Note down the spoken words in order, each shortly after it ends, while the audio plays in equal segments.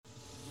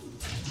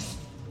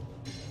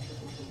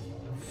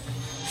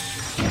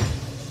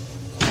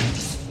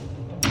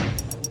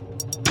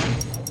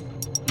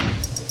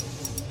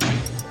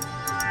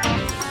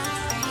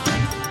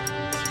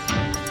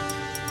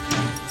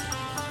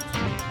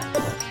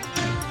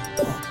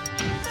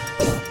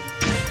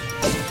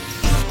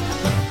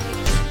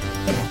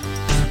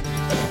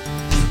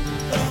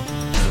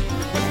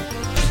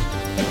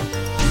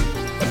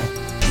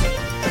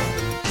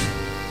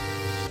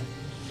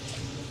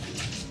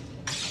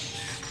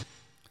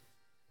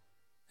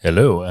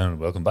Hello and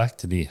welcome back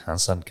to the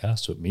Handstand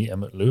Cast with me,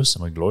 Emmett Lewis,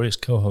 and my glorious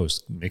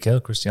co-host,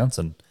 Mikhail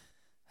Christiansen.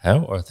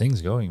 How are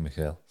things going,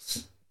 Mikhail?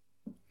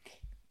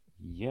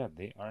 Yeah,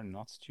 they are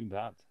not too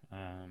bad.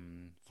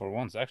 For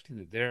once,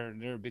 actually, they're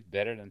a bit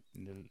better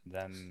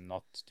than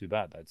not too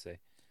bad, I'd say.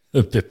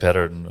 A bit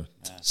better than a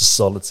Uh,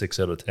 solid 6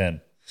 out of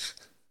 10.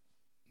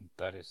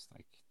 that is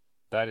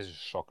that is a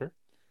shocker.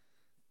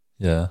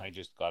 Yeah. I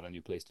just got a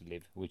new place to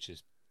live, which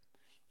is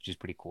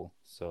pretty cool.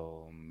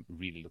 So I'm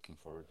really looking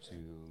forward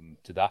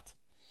to that.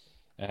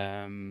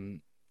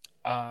 Um,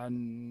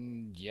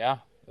 and yeah,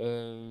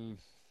 I'm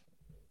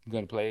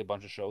gonna play a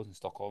bunch of shows in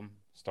Stockholm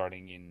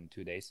starting in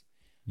 2 days.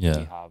 We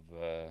Yeah.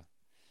 have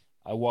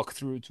I walk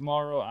through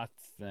tomorrow at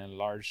the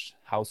large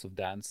house of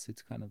dance.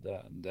 It's kind of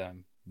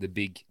the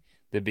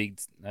big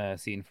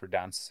scene for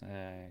dance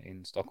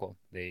in Stockholm.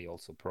 They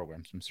also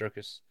program some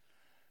circus.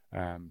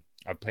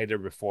 I played there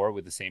before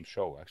with the same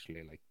show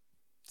actually, like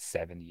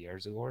 7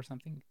 years ago or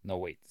something. No,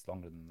 wait, it's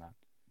longer than that.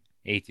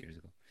 8 years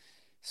ago.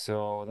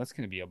 So that's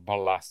gonna be a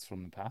blast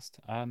from the past.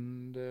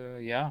 And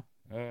yeah,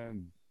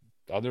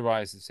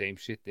 otherwise the same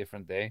shit,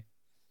 different day,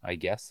 I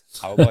guess.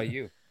 How about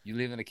you? You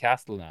live in a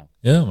castle now.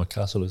 Yeah, my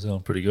castle is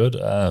doing pretty good.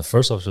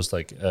 First off, just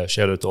like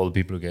shout out to all the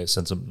people who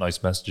sent some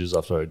nice messages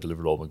after I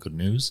delivered all my good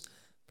news.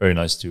 Very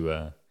nice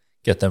to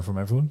get them from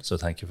everyone, so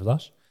thank you for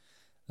that.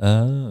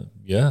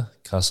 Yeah,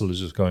 castle is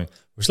just going.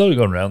 We're slowly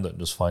going around it and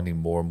just finding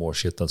more and more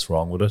shit that's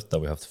wrong with it that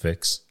we have to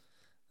fix,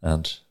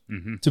 and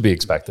Mm-hmm. to be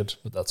expected,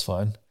 but that's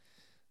fine.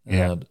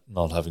 Yeah. And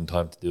not having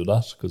time to do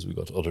that because we've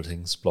got other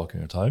things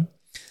blocking our time.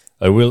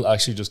 I will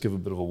actually just give a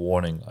bit of a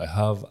warning. I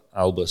have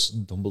Albus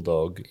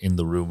Dumbledog in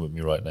the room with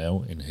me right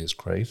now in his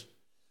crate.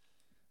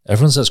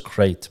 Everyone says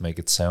crate to make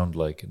it sound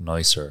like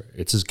nicer.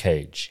 It's his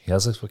cage. He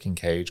has a fucking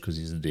cage because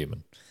he's a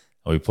demon.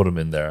 And we put him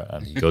in there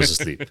and he goes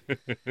to sleep.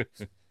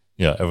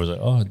 Yeah, everyone's like,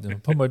 oh,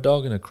 put my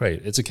dog in a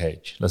crate. It's a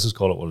cage. Let's just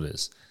call it what it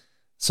is.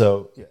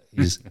 So yeah,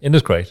 he's in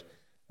his crate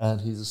and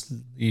he's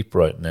asleep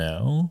right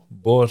now,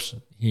 but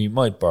he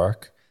might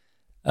bark.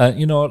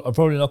 You know what? I'm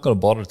probably not going to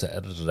bother to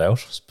edit it out.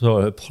 So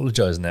I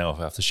apologize now if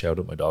I have to shout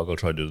at my dog. I'll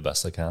try to do the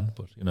best I can,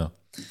 but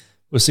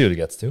we'll see what he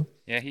gets to.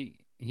 Yeah,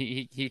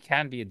 he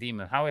can be a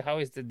demon. How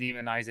is the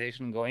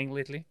demonization going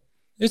lately?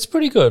 It's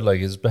pretty good. Like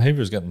his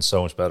behavior is getting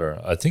so much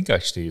better. I think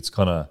actually it's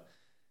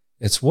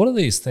one of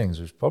these things.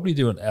 We should probably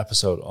do an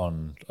episode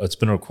on. It's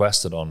been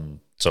requested on.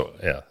 So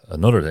yeah,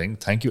 another thing.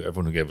 Thank you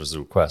everyone who gave us the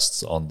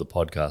requests on the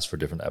podcast for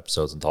different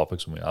episodes and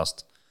topics when we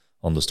asked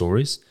on the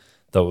stories.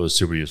 That was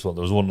super useful.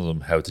 There was one of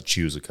them, how to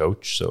choose a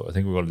coach. So I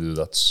think we're going to do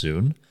that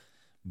soon.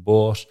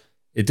 But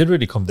it did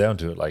really come down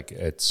to it. Like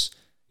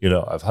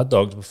I've had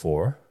dogs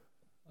before.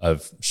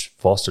 I've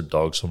fostered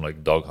dogs from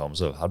like dog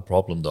homes. I've had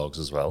problem dogs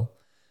as well.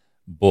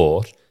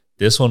 But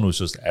this one was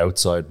just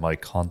outside my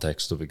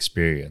context of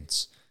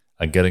experience.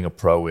 And getting a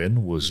pro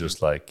in was Mm-hmm.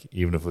 just like,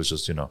 even if it was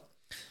just,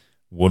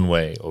 one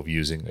way of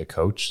using a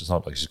coach. It's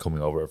not like she's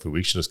coming over every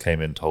week. She just came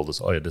in and told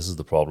us, oh yeah, this is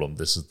the problem.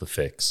 This is the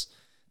fix.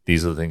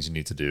 These are the things you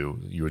need to do.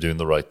 You were doing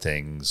the right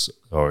things,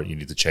 or you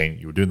need to change.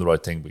 You were doing the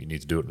right thing, but you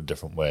need to do it in a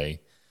different way.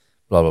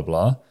 Blah blah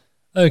blah.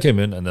 I came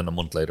in, and then a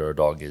month later, our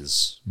dog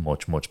is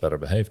much much better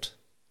behaved.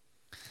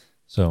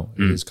 So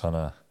it is kind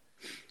of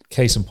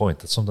case in point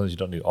that sometimes you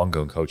don't need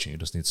ongoing coaching. You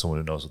just need someone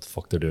who knows what the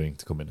fuck they're doing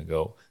to come in and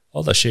go,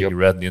 all that shit Yep. you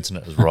read on the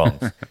internet is wrong.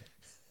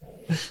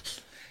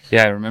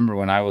 Yeah, I remember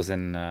when I was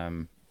in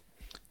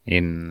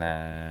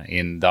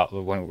that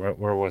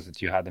where was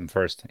it you had him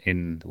first,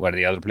 in where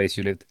the other place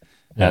you lived,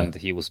 Yeah, and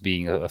he was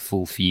being a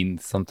full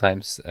fiend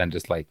sometimes and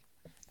just like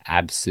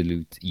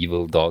absolute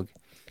evil dog.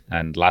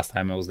 And last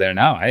time I was there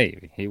now,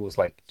 he was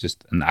like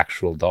just an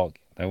actual dog.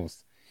 That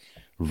was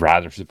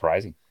rather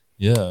surprising.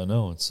 yeah, I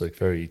know. It's like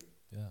very.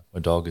 Yeah, my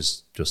dog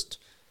is just.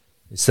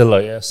 It's still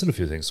like still a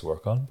few things to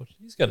work on, but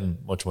he's getting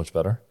much much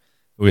better.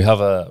 We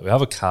have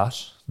a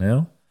cat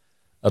now.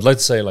 I'd like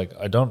to say like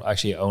I don't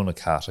actually own a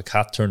cat. A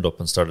cat turned up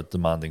and started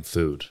demanding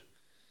food.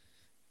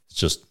 It's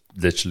just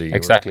literally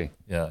Exactly.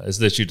 yeah. It's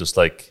literally just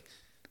like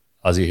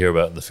as you hear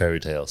about in the fairy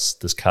tales.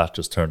 This cat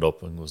just turned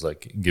up and was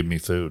like, "Give me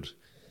food,"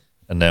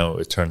 and now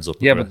it turns up.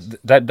 Yeah,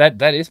 but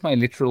that is my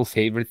literal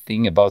favorite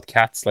thing about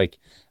cats, like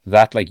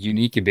that like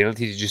unique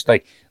ability to just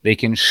like they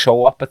can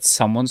show up at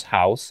someone's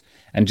house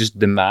and just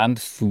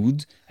demand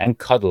food and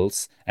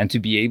cuddles and to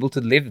be able to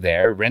live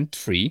there rent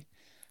free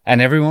and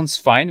everyone's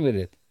fine with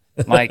it.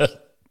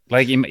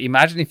 Like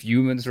imagine if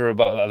humans were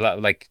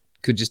about like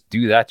could just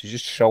do that, to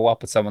just show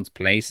up at someone's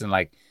place and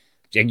like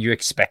you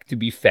expect to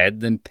be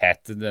fed and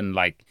petted and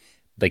like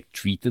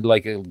treated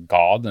like a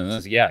god,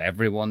 and yeah,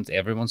 everyone's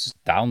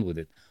just down with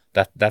it.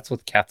 That's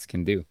what cats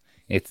can do.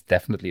 It's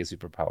definitely a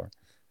superpower.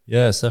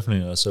 Yeah, it's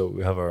definitely. So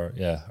we have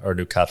our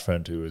new cat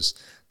friend who is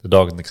the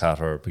dog and the cat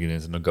are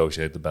beginning to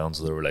negotiate the bounds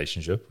of the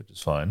relationship, which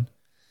is fine.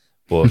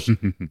 But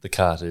the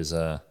cat is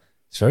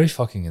it's very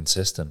fucking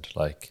insistent.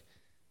 Like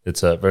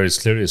it's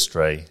clearly a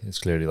stray. It's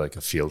clearly like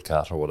a field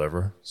cat or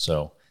whatever.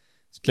 So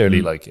it's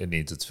clearly Mm. like it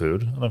needs its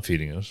food, and I'm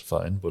feeding it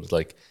fine. But it's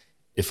like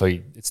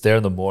it's there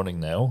in the morning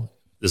now.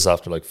 This is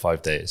after like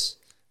 5 days.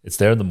 It's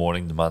there in the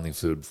morning demanding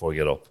food before I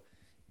get up.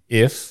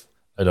 If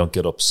I don't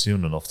get up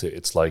soon enough to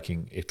it's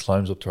liking it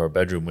climbs up to our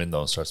bedroom window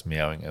and starts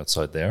meowing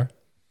outside there.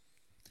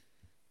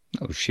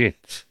 Oh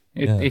shit!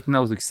 It Yeah. it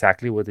knows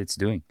exactly what it's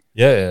doing.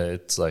 Yeah,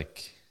 it's like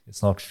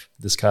it's not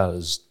this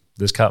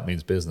cat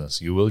means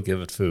business. You will give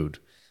it food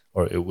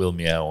or it will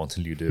meow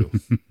until you do.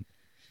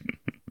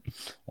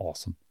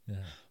 Awesome.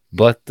 Yeah.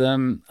 But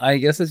I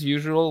guess as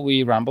usual,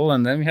 we ramble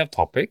and then we have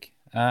topic.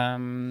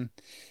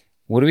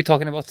 What are we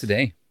talking about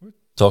today?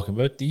 Talking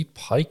about the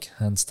Pike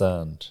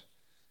handstand.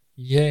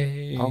 Oh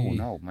Yay.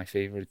 no, my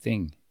favorite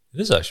thing, It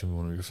is actually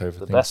one of your favorite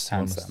the things, best to be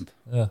honest. handstand.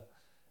 Yeah.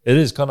 It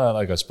is kind of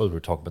like, I suppose we're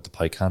talking about the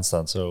Pike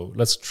handstand. So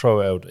let's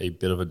throw out a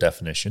bit of a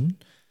definition.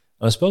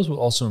 And I suppose we'll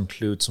also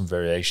include some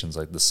variations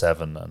like the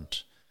 7 and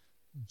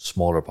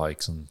smaller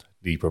pikes and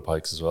deeper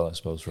pikes as well, I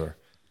suppose, for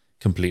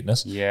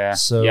completeness. Yeah, yeah.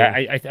 So,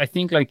 I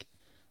think like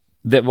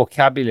the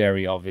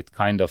vocabulary of it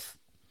kind of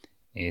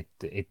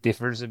it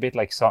differs a bit.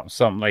 Like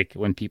some like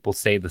when people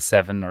say the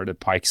 7 or the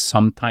pike,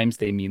 sometimes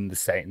they mean the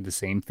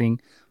same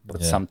thing,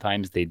 but yeah.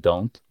 sometimes they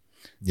don't.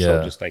 So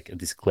Yeah. just like a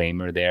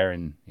disclaimer there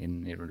in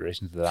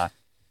relation to that.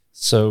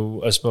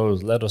 So I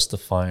suppose let us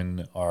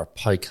define our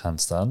pike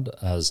handstand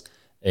as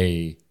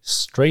a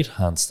straight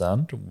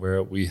handstand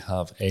where we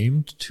have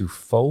aimed to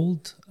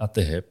fold at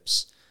the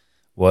hips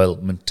while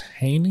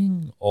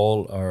maintaining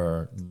all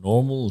our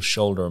normal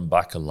shoulder and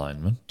back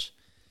alignment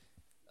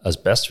as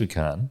best we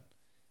can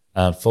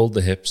and fold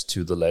the hips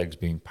to the legs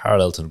being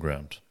parallel to the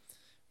ground.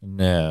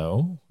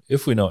 Now,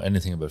 if we know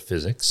anything about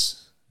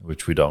physics,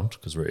 which we don't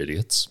because we're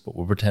idiots, but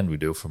we'll pretend we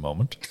do for a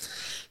moment,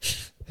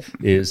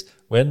 is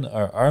when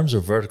our arms are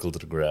vertical to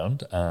the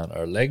ground and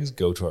our legs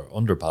go to our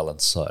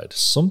underbalanced side,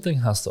 something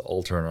has to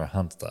alter in our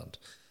handstand.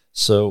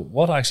 So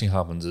what actually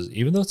happens is,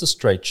 even though it's a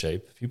straight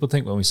shape, people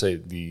think when we say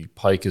the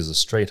pike is a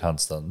straight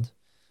handstand,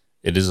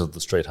 it is of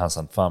the straight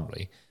handstand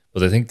family, but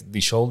they think the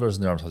shoulders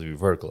and the arms have to be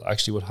vertical.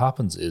 Actually, what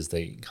happens is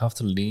they have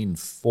to lean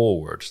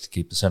forward to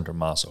keep the center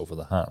mass over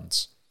the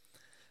hands.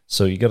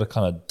 So you get a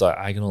kind of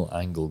diagonal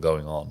angle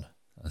going on.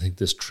 I think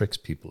this tricks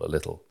people a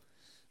little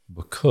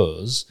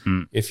because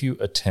if you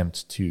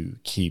attempt to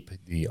keep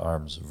the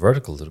arms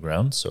vertical to the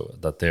ground so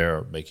that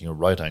they're making a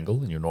right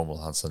angle in your normal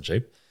handstand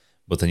shape,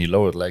 but then you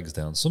lower the legs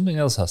down, something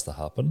else has to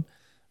happen.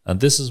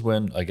 And this is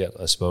when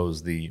I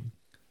suppose, the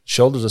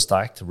shoulders are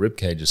stacked, the rib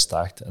cage is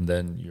stacked, and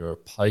then your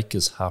pike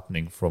is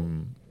happening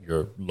from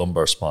your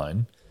lumbar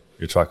spine,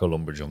 your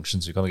tracholumbar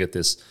junction. So you're going to get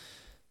this.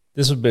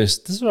 This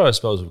is what I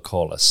suppose would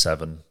call a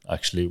 7.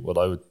 Actually, what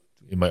I would,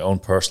 in my own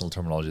personal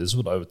terminology, this is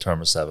what I would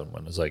term a 7.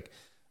 When it's like,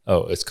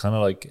 oh, it's kind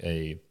of like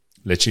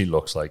literally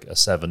looks like a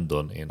 7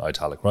 done in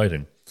italic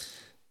writing,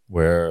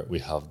 where we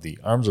have the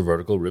arms are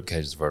vertical, rib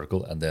cage is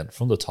vertical, and then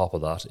from the top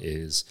of that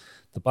is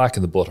the back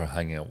and the butt are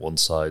hanging out one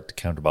side to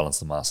counterbalance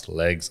the mass of the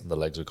legs, and the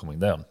legs are coming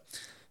down.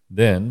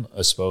 Then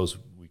I suppose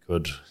we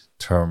could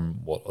term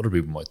what other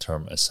people might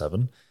term as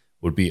 7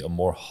 would be a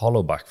more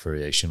hollow back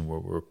variation where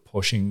we're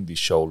pushing the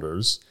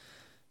shoulders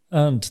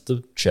and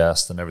the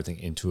chest and everything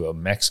into a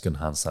Mexican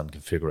handstand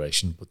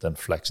configuration, but then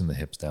flexing the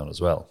hips down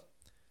as well.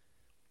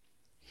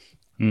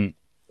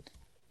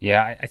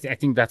 Yeah, I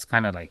think that's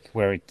kind of like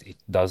where it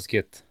does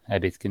get a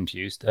bit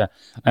confused. And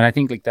I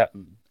think like that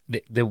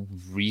the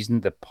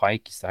reason the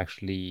pike is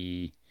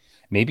actually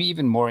maybe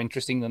even more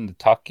interesting than the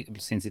tuck,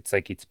 since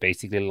it's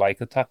basically like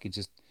a tuck. It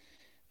just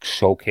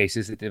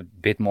showcases it a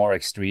bit more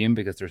extreme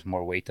because there's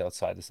more weight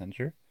outside the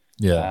center.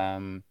 Yeah.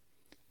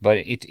 But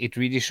it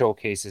really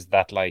showcases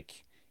that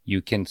like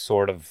you can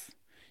sort of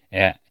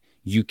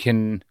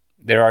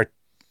there are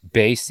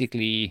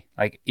basically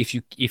like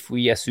if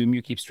we assume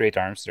you keep straight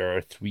arms, there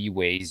are 3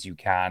 ways you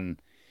can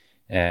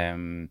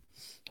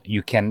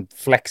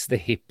flex the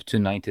hip to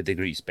 90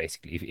 degrees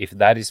basically. If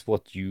that is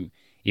what you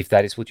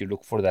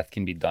look for, that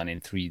can be done in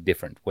 3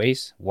 different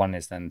ways. One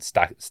is then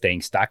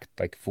staying stacked,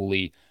 like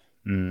fully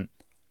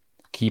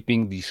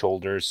keeping the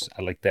shoulders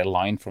like the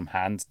line from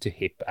hand to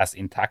hip as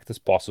intact as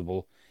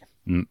possible,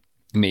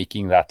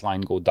 making that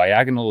line go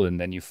diagonal, and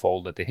then you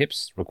fold at the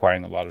hips,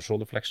 requiring a lot of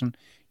shoulder flexion.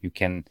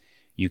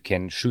 You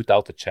can shoot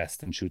out the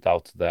chest and shoot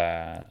out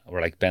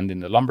or like bend in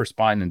the lumbar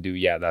spine and do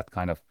that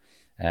kind of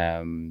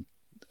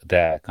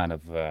the kind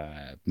of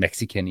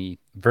Mexican-y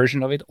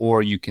version of it,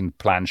 or you can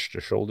planche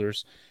the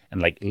shoulders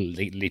and like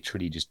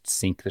literally just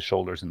sink the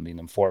shoulders and lean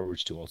them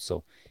forwards to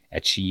also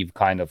achieve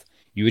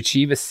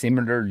a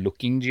similar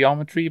looking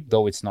geometry,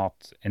 though it's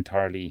not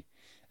entirely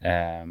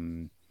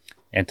the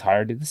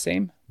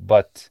same,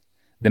 but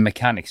the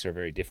mechanics are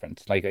very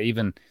different. Like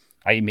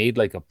I made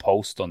like a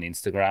post on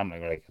Instagram,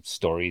 like a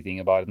story thing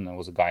about it, and there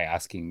was a guy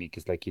asking me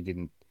because like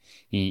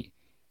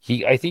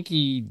I think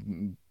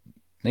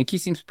he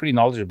seems pretty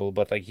knowledgeable,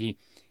 but like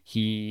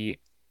he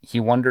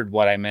wondered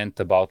what I meant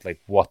about like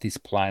what is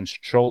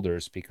planched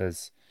shoulders,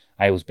 because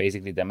I was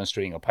basically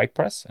demonstrating a pike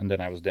press and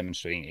then I was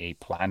demonstrating a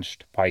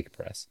planched pike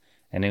press,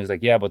 and he was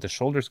like, yeah, but the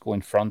shoulders go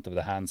in front of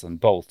the hands on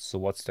both, so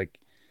what's the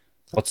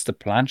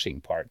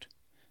planching part?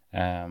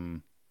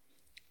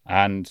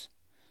 And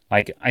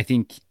like I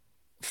think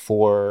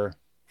for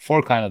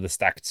kind of the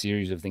stacked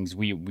series of things,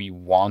 we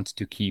want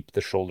to keep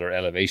the shoulder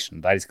elevation.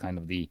 That is kind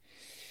of the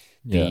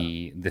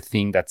Yeah. the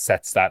thing that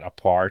sets that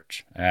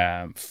apart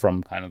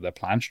from kind of the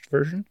planched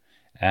version.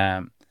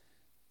 Um,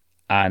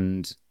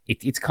 and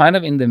it's kind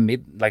of in the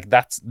mid, like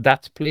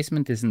that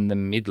placement is in the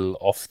middle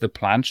of the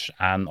planche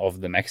and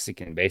of the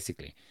Mexican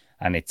basically,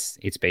 and it's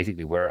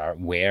basically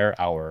where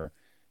our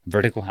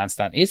vertical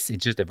handstand is.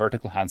 It's just a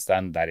vertical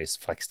handstand that is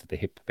flexed at the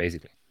hip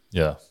basically.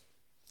 Yeah.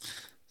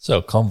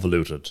 So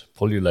convoluted.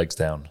 Pull your legs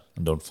down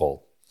and don't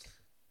fall.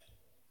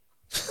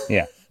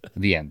 Yeah,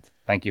 the end.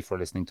 Thank you for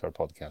listening to our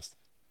podcast.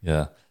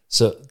 Yeah.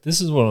 So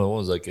this is one of the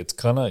ones, like, it's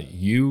kind of,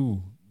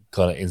 you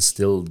kind of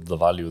instilled the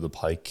value of the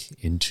pike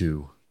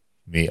into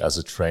me as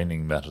a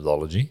training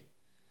methodology.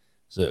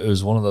 So it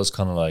was one of those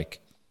kind of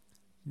like,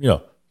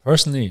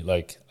 personally,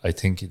 like, I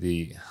think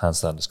the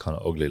handstand is kind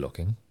of ugly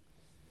looking.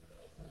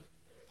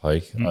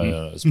 Pike.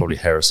 It's probably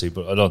heresy,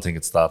 but I don't think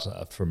it's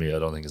that, for me, I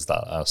don't think it's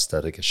that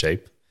aesthetic a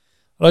shape.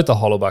 I like the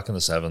hollow back in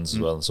the sevens as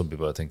well, and some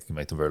people I think can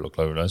make them very look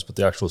nice, but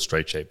the actual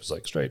straight shape is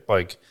like straight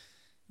pike.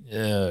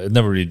 Yeah, it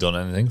never really done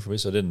anything for me,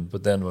 so I didn't.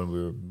 But then when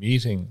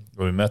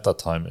we met that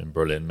time in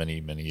Berlin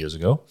many, many years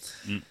ago,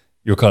 you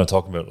were kind of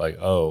talking about like,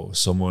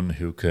 someone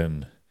who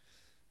can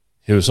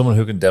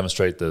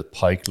demonstrate the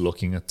pike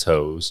looking at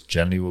toes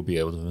generally will be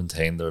able to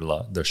maintain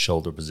their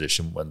shoulder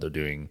position when they're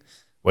doing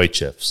weight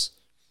shifts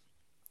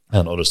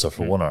and other stuff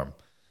for one arm.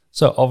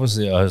 So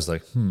obviously I was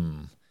like,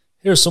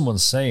 here's someone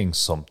saying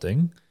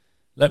something.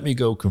 Let me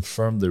go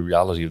confirm the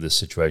reality of this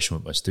situation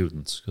with my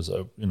students, because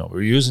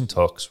we're using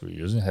tucks, we're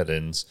using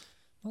head-ins,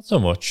 not so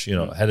much.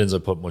 Head-ins I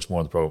put much more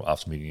on the program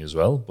after meeting as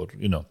well, but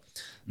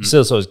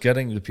still. So I was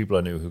getting the people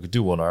I knew who could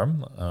do one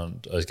arm,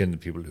 and I was getting the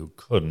people who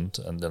couldn't,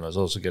 and then I was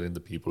also getting the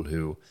people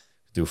who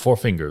do 4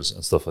 fingers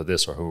and stuff like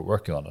this, or who were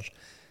working on it.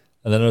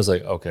 And then I was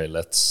like, okay,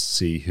 let's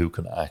see who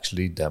can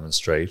actually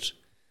demonstrate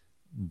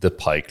the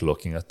pike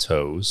looking at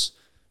toes.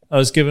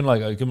 I give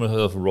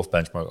myself a rough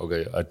benchmark.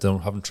 Okay,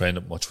 haven't trained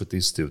it much with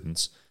these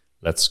students.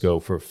 Let's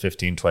go for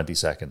 15, 20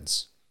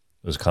 seconds.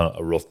 It was kind of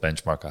a rough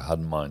benchmark I had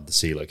in mind to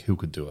see like who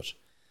could do it.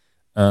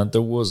 And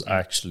there was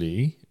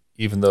actually,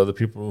 even though the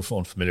people were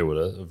unfamiliar with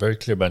it, a very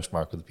clear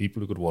benchmark of the people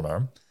who could one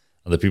arm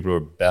and the people who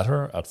were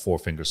better at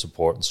 4-finger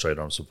support and straight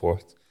arm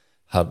support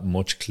had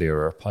much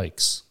clearer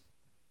pikes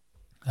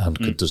and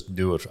could just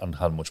do it and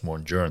had much more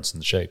endurance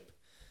in the shape.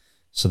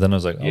 So then I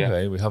was like,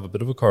 okay, we have a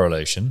bit of a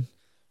correlation.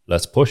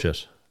 Let's push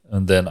it.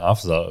 And then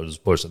after that, I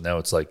just pushed it. Now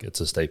it's like it's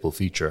a staple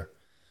feature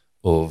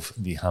of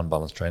the hand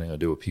balance training I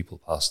do with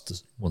people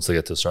once they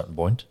get to a certain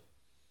point.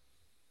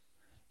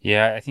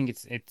 Yeah, I think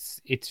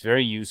it's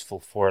very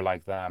useful for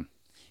like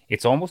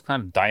it's almost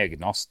kind of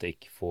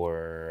diagnostic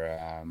for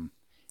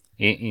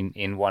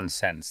in one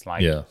sense.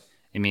 Like, yeah.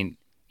 I mean,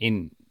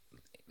 in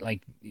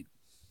like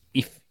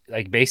if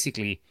like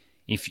basically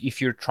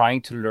if you're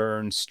trying to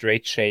learn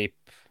straight shape,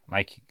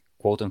 like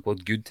quote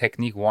unquote good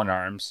technique one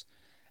arms,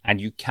 and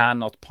you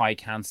cannot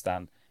pike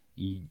handstand,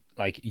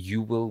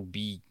 you will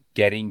be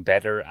getting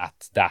better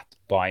at that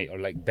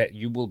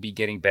you will be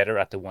getting better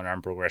at the one arm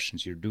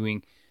progressions you're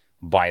doing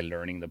by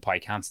learning the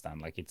pike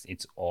handstand. Like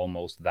it's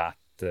almost that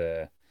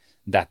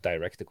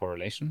direct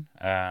correlation.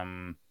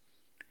 And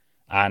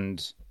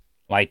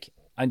like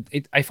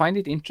I find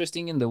it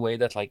interesting in the way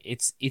that like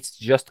it's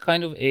just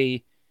kind of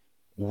a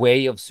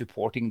way of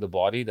supporting the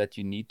body that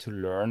you need to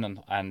learn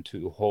and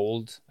to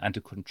hold and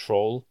to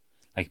control,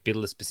 like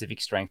build a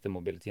specific strength and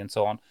mobility and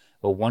so on.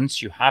 But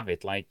once you have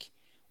it, like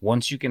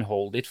once you can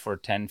hold it for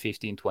 10,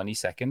 15, 20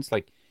 seconds,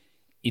 like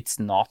it's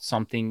not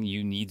something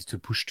you need to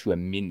push to a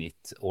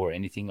minute or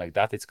anything like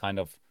that. It's kind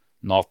of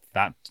not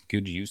that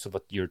good use of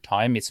your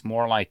time. It's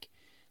more like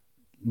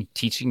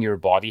teaching your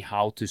body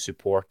how to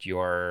support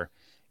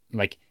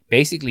like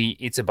basically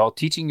it's about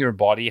teaching your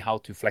body how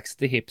to flex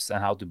the hips and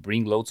how to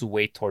bring loads of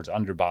weight towards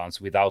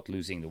underbalance without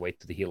losing the weight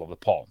to the heel of the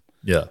palm.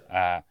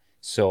 Yeah.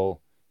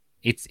 So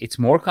it's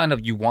more kind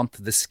of, you want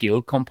the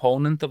skill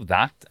component of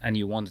that, and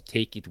you want to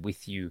take it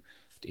with you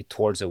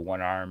towards a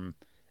one arm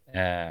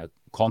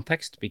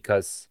context,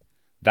 because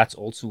that's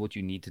also what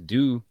you need to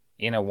do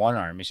in a one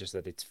arm. It's just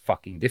that it's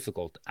fucking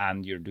difficult,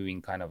 and you're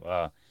doing kind of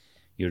a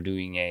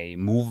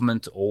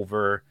movement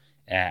over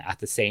at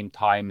the same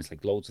time. It's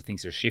like loads of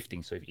things are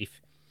shifting. So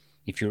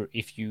if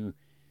you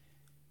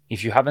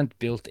haven't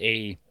built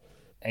a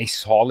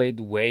solid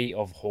way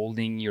of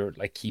holding your,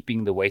 like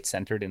keeping the weight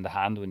centered in the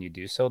hand when you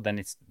do so, then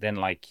it's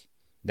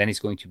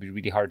going to be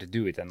really hard to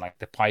do it. And like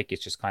the pike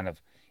is just kind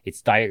of,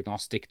 it's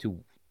diagnostic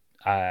to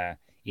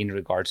in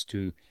regards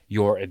to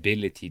your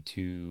ability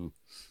to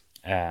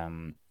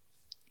do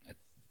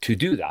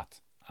that.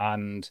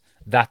 And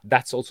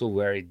that's also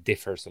where it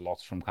differs a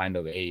lot from kind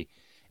of a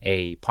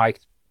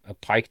piked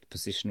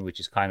position, which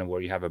is kind of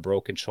where you have a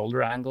broken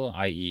shoulder angle,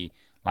 i.e.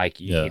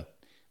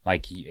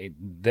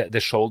 the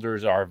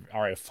shoulders are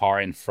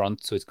far in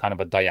front, so it's kind of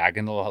a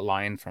diagonal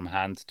line from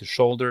hand to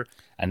shoulder,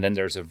 and then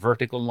there's a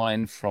vertical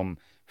line from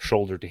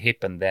shoulder to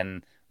hip, and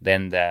then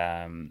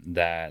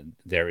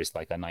there is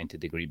like a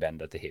 90-degree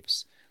bend at the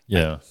hips.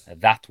 Yeah.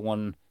 And that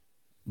one,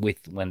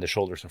 with when the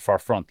shoulders are far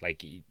front,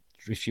 like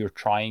if you're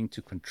trying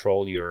to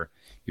control your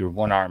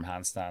one arm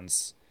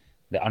handstands,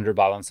 the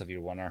underbalance of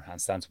your one arm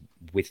handstands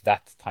with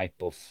that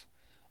type of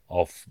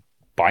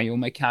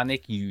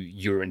biomechanic,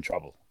 you're in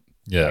trouble.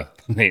 Yeah. Like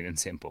plain and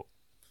simple.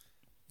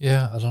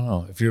 Yeah, I don't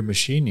know. If you're a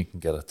machine, you can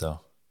get it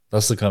though.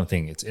 That's the kind of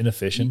thing. It's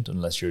Y- inefficient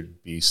unless you're a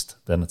beast.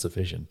 Then it's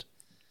efficient.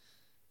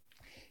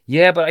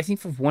 Yeah, but I think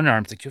for one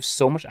arm, like you have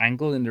so much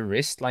angle in the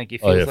wrist, like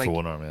it Oh yeah, feels for like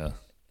one arm, yeah.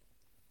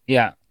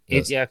 yeah,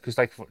 Yes. because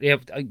like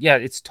yeah,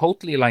 it's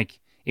totally like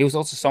it was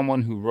also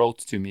someone who wrote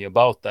to me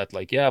about that,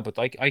 like yeah, but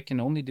like I can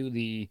only do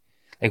the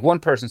like one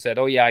person said,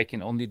 oh yeah, I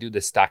can only do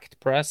the stacked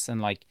press,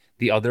 and like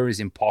the other is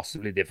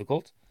impossibly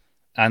difficult,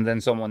 and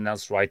then someone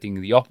else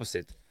writing the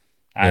opposite,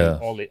 and Yeah.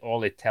 all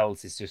it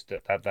tells is just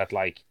that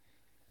like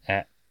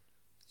uh,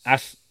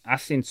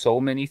 as in so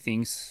many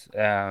things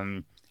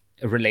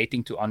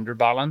relating to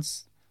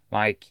underbalance,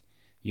 like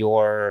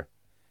your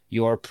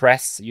your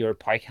press, your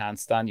pike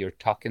handstand, your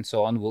tuck, and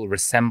so on will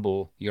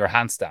resemble your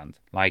handstand.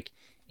 Like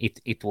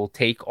it will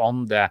take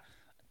on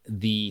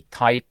the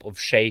type of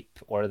shape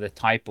or the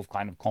type of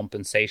kind of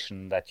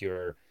compensation that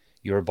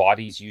your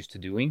body is used to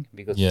doing.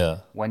 Because Yeah.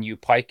 when you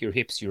pike your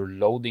hips, you're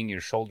loading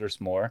your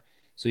shoulders more.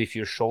 So if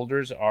your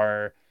shoulders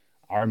are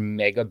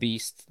mega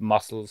beast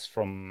muscles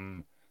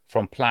from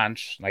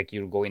planche, like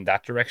you go in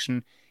that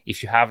direction.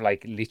 If you have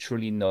like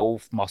literally no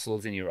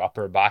muscles in your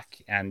upper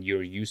back and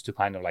you're used to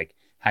kind of like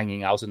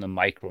hanging out in a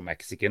micro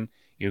Mexican,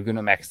 you're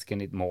gonna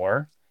Mexican it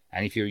more.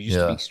 And if you're used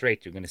to being Yeah.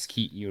 straight, you're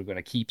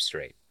gonna keep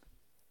straight.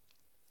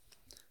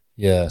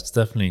 Yeah. It's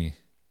definitely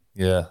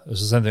yeah.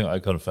 It's the same thing I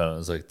kind of found.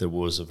 It's like there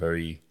was a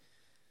very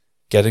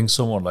getting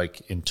someone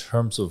like in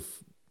terms of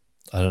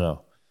I don't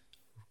know,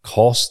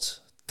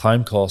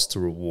 time cost to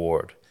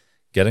reward,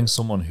 getting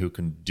someone who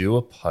can do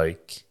a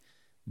pike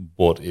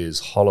but is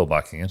hollow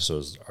backing it, so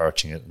is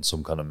arching it in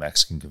some kind of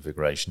Mexican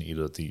configuration,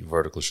 either the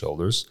vertical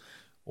shoulders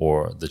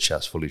or the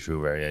chest fully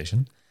true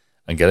variation,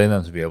 and getting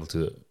them to be able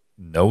to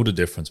know the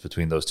difference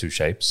between those two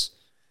shapes,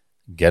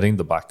 getting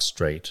the back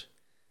straight,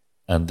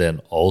 and then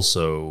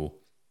also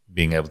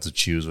being able to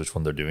choose which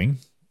one they're doing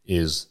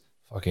is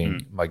fucking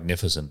Mm,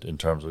 magnificent in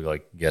terms of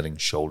like getting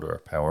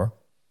shoulder power.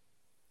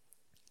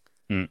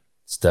 mm.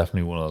 It's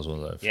definitely one of those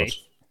ones that I Yeah,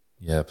 first,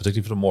 yeah,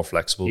 particularly for the more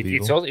flexible it's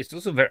people.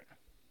 also very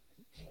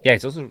yeah,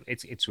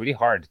 it's really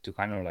hard to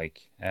kind of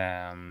like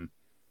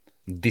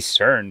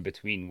discern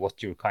between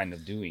what you're kind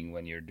of doing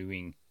when you're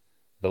doing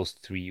those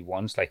three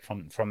ones, like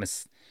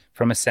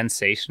from a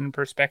sensation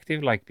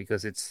perspective, like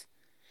because it's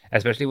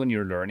especially when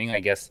you're learning, I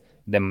guess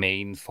the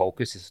main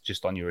focus is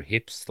just on your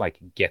hips, like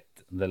get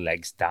the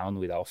legs down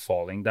without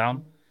falling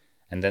down,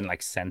 and then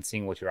like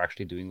sensing what you're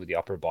actually doing with the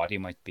upper body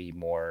might be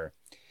more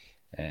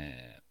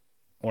uh,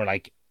 or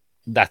like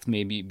that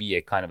maybe be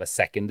a kind of a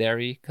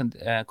secondary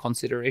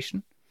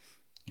consideration.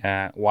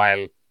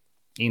 While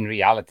in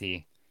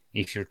reality,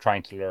 if you're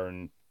trying to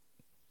learn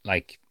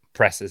like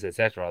presses,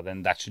 etc.,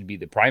 then that should be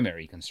the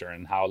primary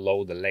concern. How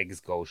low the legs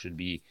go should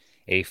be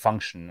a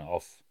function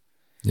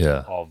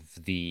Yeah, of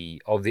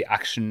the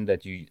action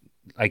that you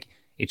like.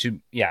 It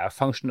should, yeah, a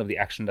function of the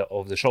action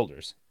of the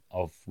shoulders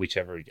of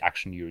whichever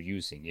action you're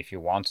using. If you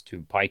want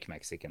to pike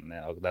Mexican,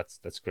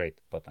 that's great,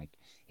 but like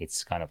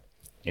it's kind of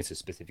it's a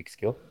specific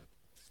skill.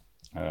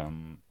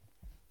 Um,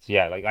 so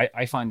yeah, like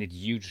I find it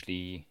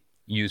hugely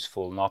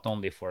useful not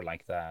only for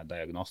like the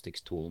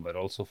diagnostics tool, but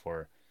also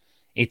for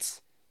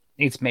it's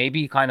it's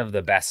maybe kind of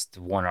the best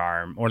one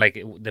arm or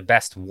like the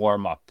best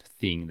warm up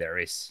thing there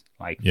is,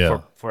 like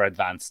yeah, for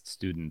advanced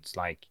students.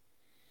 Like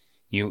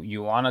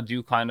you want to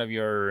do kind of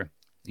your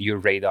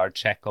radar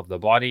check of the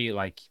body,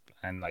 like,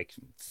 and like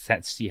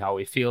see how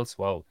it feels.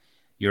 Well,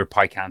 your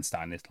pike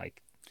handstand is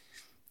like,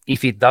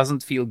 if it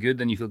doesn't feel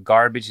good and you feel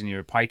garbage in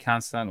your pike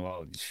handstand,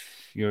 well,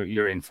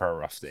 you're in for a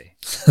rough day.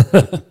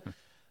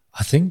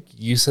 I think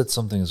you said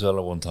something as well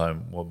at one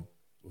time. Well,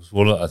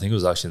 I think it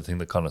was actually the thing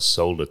that kind of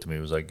sold it to me.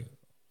 It was like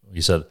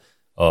you said,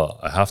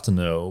 I have to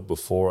know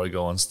before I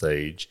go on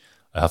stage.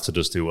 I have to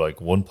just do like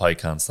one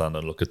pike handstand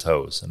and look at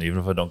toes, and even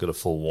if I don't get a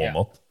full warm Yeah.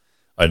 up,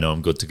 I know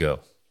I'm good to go.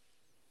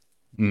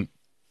 Mm.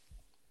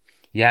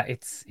 Yeah,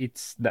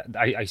 it's that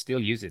I still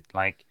use it.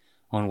 Like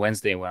on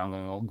Wednesday when I'm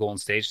gonna go on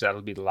stage,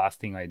 that'll be the last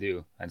thing I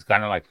do. And it's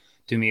kind of like,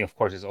 to me, of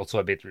course, it's also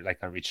a bit like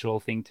a ritual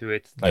thing to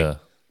it. Like Yeah,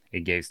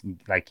 it gives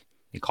like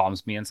it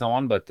calms me and so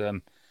on. But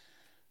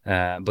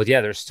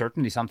yeah, there's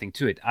certainly something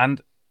to it.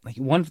 And like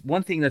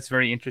one thing that's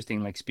very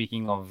interesting, like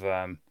speaking of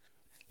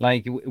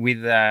like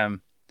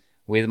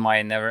with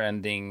my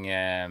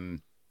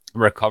never-ending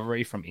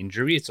recovery from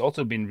injury, it's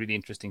also been really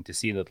interesting to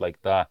see that like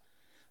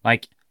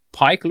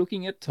Pike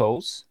looking at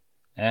toes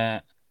uh,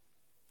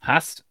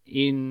 has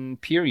in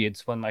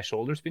periods when my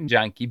shoulder's been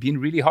janky been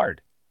really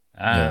hard.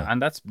 yeah,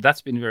 And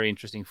that's been very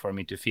interesting for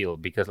me to feel,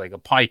 because like a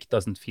pike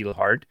doesn't feel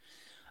hard,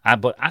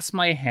 but as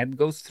my head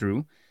goes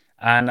through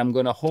and I'm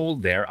gonna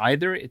hold there,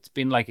 either it's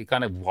been like it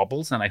kind of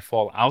wobbles and I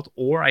fall out,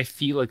 or I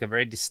feel like a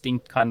very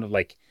distinct kind of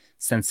like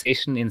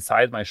sensation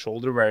inside my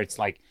shoulder where it's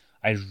like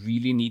I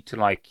really need to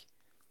like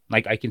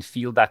I can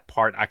feel that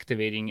part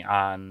activating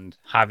and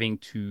having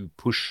to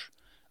push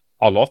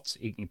a lot,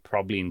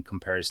 probably in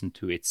comparison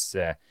to its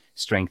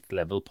strength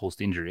level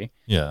post injury.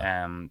 yeah,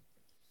 Um,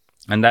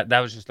 And that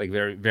was just like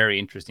very very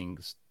interesting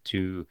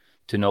to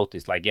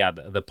notice. Like yeah,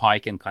 the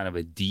pike and kind of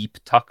a deep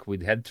tuck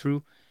with head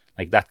through,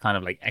 like that kind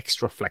of like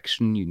extra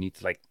flexion you need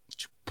to like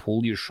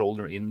pull your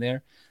shoulder in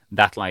there.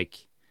 That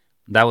like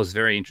that was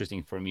very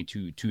interesting for me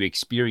to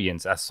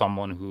experience as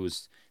someone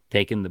who's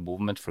taken the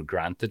movement for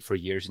granted for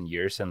years and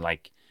years, and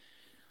like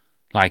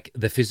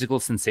the physical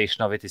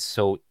sensation of it is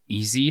so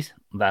easy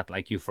that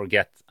like you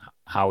forget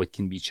how it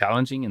can be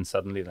challenging, and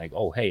suddenly like,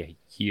 oh hey,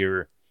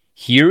 here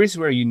is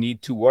where you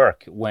need to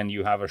work when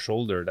you have a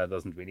shoulder that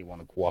doesn't really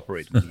want to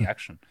cooperate with the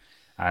action.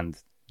 And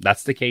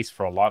that's the case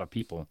for a lot of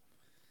people.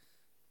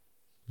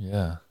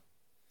 Yeah.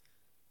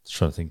 Just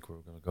trying to think where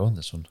we're going to go on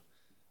this one.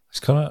 It's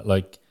kind of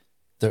like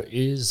there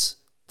is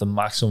the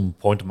maximum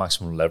point of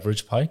maximum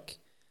leverage pike,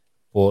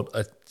 but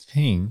I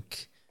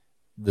think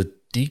the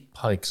deep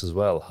pikes as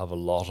well have a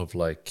lot of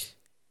like,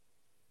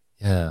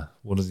 yeah,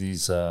 one of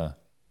these, I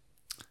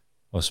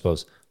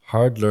suppose,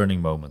 hard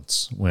learning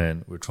moments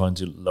when we're trying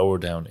to lower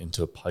down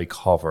into a pike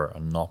hover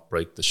and not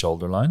break the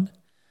shoulder line.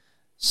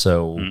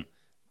 So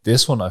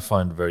this one I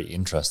find very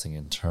interesting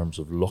in terms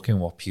of looking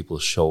what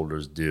people's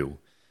shoulders do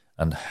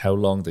and how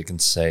long they can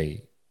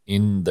stay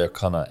in their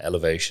kind of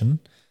elevation,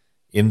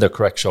 in their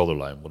correct shoulder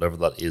line, whatever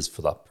that is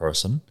for that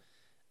person,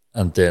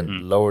 and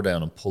then lower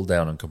down and pull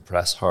down and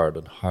compress hard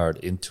and hard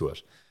into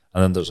it.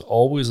 And then there's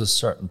always a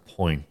certain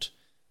point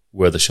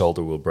where the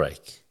shoulder will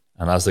break.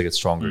 And as they get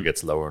stronger, it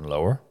gets lower and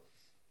lower.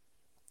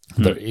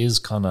 There is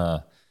kind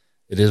of,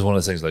 it is one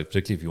of the things, like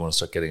particularly if you want to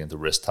start getting into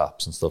wrist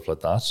taps and stuff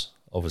like that,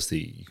 obviously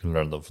you can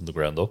learn them from the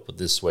ground up, but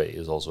this way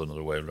is also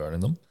another way of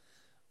learning them.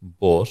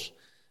 But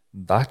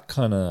that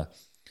kind of,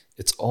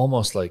 it's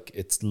almost like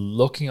it's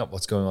looking at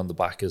what's going on the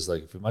back is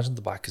like, if you imagine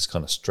the back is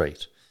kind of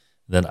straight,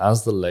 then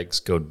as the legs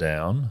go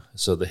down,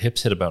 so the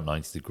hips hit about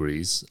 90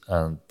 degrees,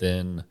 and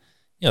then,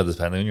 you know,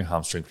 depending on your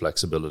hamstring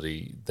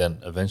flexibility, then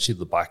eventually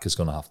the back is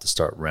going to have to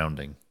start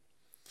rounding.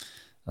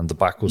 And the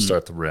back will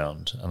start to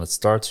round. And it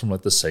starts from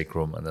like the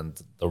sacrum, and then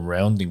the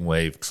rounding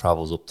wave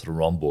travels up to the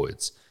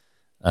rhomboids.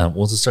 And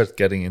once it starts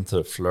getting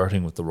into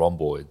flirting with the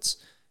rhomboids,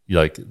 you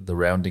like the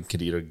rounding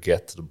could either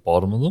get to the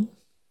bottom of them,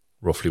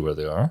 roughly where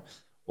they are,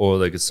 or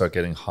they could start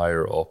getting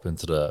higher up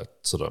into the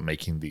sort of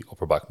making the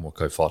upper back more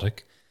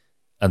kyphotic,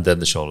 and then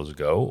the shoulders will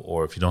go.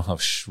 Or if you don't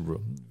have if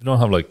you don't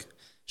have like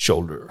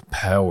shoulder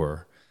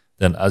power,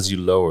 then as you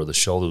lower, the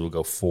shoulders will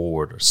go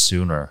forward or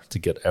sooner to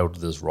get out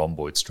of this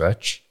rhomboid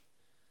stretch.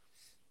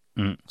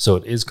 So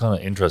it is kind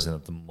of interesting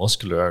that the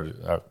musculature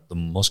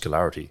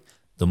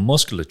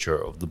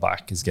of the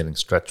back is getting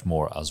stretched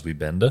more as we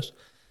bend it.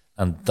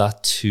 And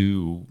that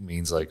too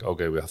means like,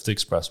 okay, we have to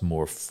express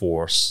more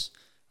force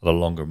at a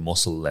longer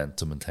muscle length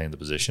to maintain the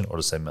position, or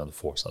the same amount of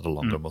force at a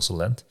longer muscle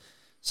length.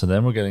 So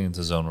then we're getting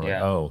into a zone where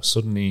like, oh,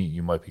 suddenly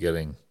you might be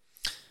getting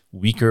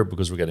weaker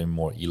because we're getting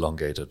more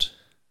elongated.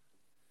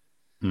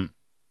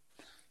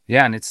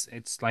 Yeah, and it's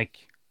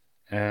like,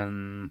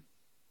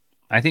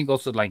 I think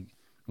also like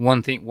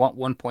one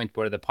point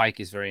where the pike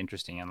is very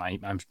interesting, and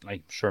I'm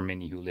like sure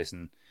many who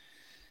listen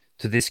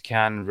to this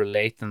can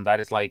relate, and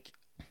that is like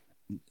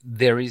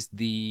there is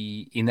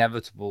the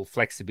inevitable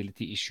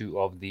flexibility issue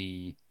of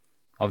the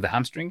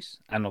hamstrings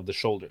and of the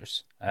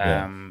shoulders.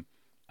 And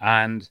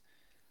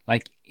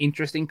like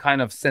interesting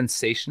kind of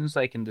sensations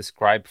I can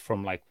describe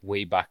from like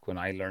way back when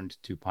I learned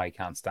to pike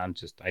handstand.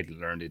 Just I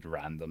learned it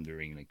random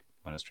during like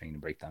when I was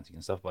training breakdancing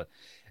and stuff, but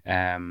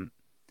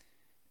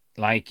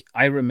like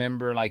I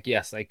remember like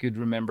yes, I could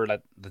remember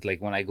that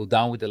like when I go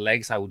down with the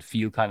legs, I would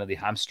feel kind of the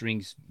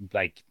hamstrings,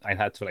 like I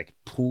had to like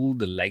pull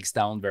the legs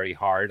down very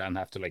hard and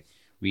have to like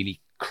really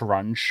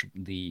crunch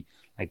the,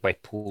 like by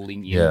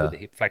pulling in with the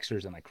hip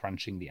flexors and like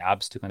crunching the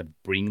abs to kind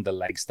of bring the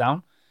legs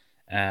down.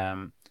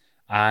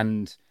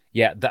 And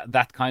yeah,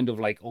 that kind of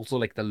like also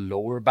like the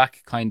lower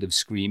back kind of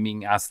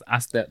screaming as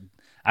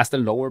the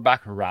lower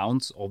back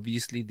rounds.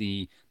 Obviously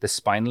the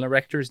spinal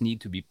erectors need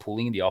to be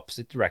pulling in the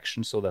opposite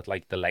direction so that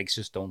like the legs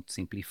just don't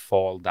simply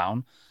fall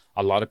down.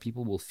 A lot of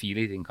people will feel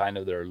it in kind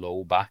of their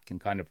low back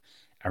and kind of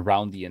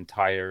around the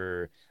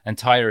entire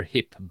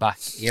hip back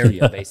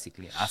area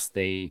basically as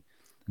they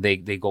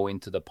go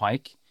into the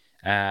pike.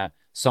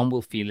 Some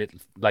will feel it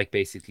like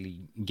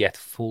basically get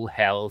full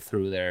hell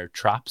through their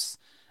traps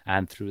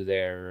and through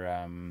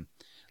their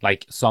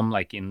like some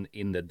like in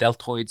the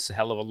deltoids a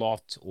hell of a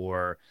lot,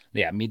 or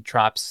mid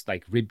traps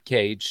like rib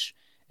cage,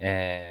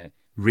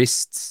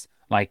 wrists.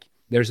 Like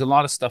there's a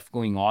lot of stuff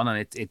going on,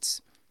 and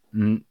it's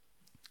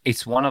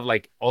one of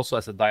like also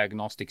as a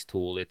diagnostics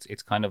tool.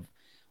 It's kind of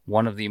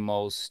one of the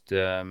most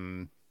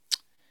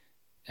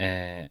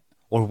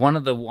or one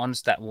of the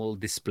ones that will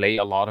display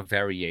a lot of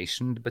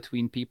variation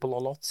between people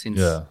a lot,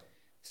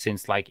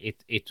 since like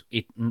it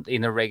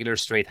in a regular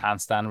straight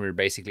handstand we're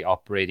basically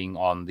operating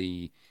on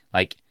the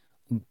like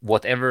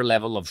whatever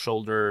level of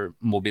shoulder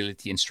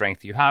mobility and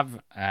strength you have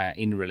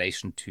in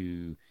relation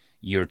to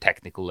your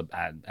technical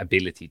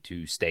ability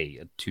to stay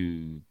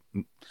to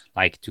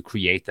like to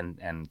create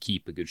and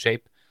keep a good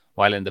shape,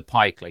 while in the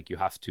pike like you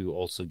have to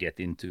also get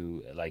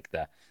into like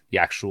the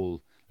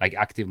actual like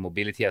active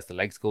mobility as the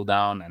legs go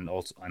down and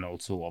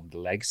also of the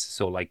legs.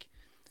 So like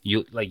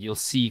you'll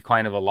see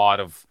kind of a lot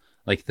of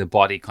like the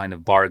body kind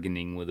of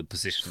bargaining with the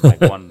position.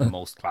 Like one of the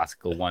most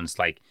classical ones,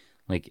 like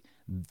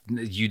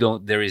you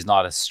don't there is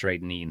not a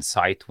straight knee in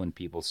sight when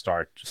people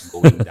start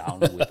going down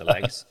with the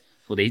legs.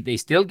 So they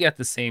still get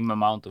the same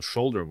amount of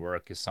shoulder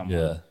work as someone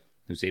Yeah.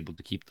 who's able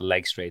to keep the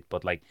leg straight,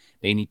 but like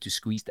they need to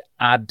squeeze the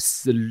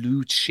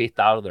absolute shit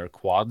out of their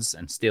quads,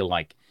 and still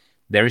like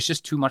there is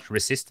just too much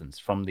resistance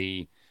from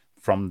the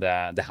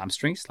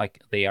hamstrings.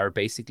 Like they are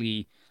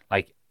basically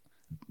like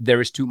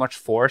there is too much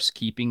force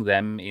keeping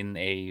them in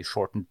a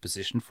shortened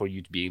position for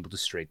you to be able to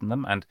straighten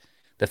them. And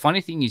the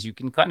funny thing is, you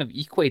can kind of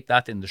equate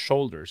that in the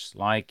shoulders.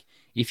 Like,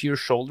 if your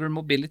shoulder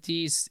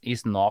mobility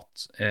is not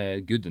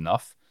good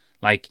enough,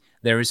 like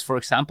there is, for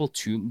example,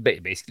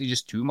 basically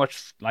just too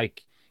much.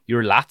 Like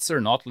your lats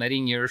are not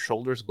letting your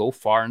shoulders go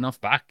far enough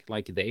back.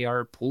 Like they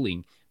are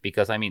pulling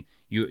because I mean,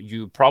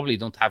 you probably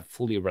don't have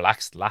fully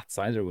relaxed lats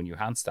either when you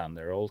handstand.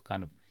 They're all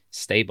kind of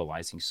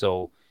stabilizing.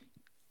 So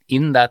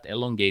in that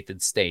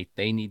elongated state,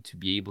 they need to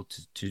be able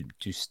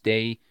to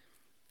stay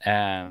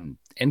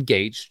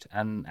engaged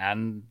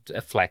and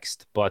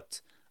flexed,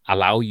 but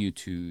allow you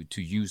to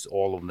use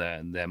all of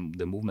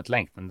the movement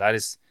length, and that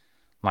is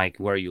like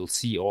where you'll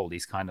see all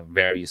these kind of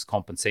various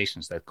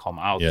compensations that come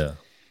out Yeah.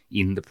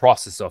 in the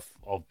process of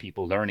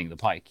people learning the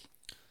pike.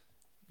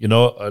 You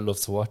know what I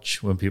love to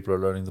watch when people are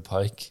learning the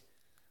pike?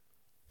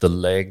 The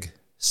leg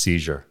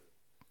seizure.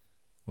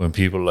 When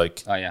people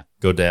like Oh yeah,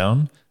 go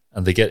down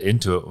and they get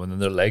into it, when then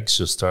their legs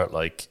just start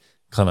like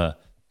kind of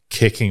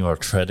kicking or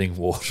treading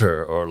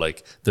water, or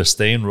like they're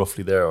staying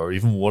roughly there, or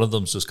even one of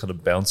them's just kind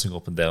of bouncing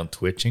up and down,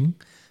 twitching.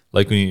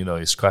 Like when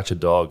you scratch a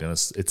dog and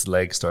its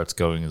leg starts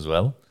going as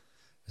well.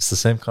 It's the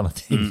same kind of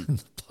thing in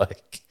the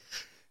pike.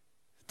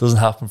 It doesn't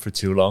happen for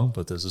too long,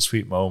 but there's a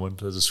sweet moment.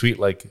 There's a sweet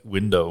like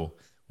window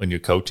when you're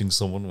coaching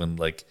someone when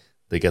like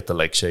they get the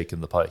leg shake in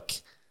the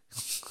pike.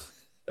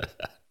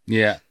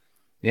 yeah,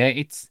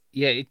 it's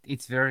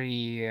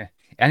very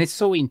and it's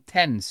so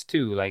intense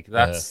too. Like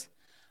that's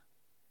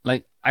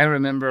like I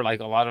remember like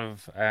a lot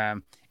of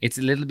it's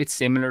a little bit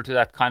similar to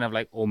that kind of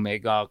like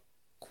omega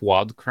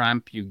quad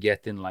cramp you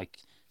get in like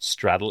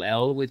straddle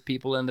L with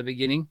people in the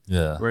beginning,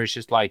 Yeah. where it's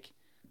just like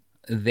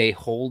they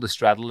hold the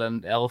straddle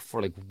and L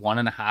for like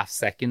 1.5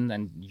 seconds,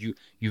 and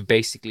you've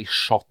basically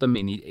shot them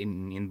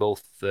in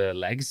both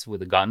legs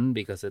with a gun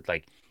because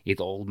it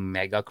all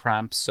mega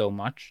cramps so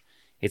much.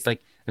 It's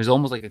like there's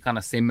almost like a kind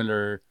of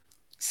similar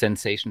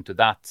sensation to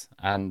that.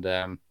 And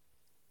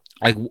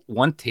like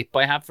one tip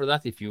I have for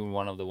that, if you're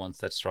one of the ones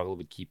that struggle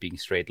with keeping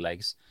straight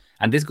legs,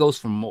 and this goes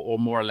for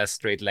more or less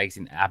straight legs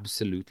in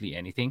absolutely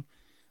anything,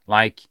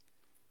 like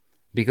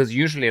because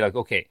usually like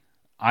okay,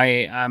 I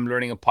am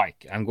learning a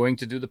pike. I'm going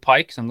to do the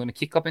pike, so I'm going to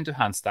kick up into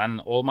handstand,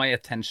 and all my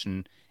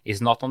attention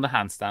is not on the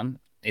handstand,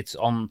 it's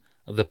on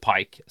the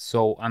pike.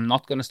 So I'm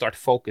not going to start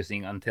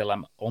focusing until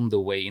I'm on the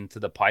way into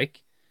the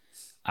pike.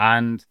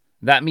 And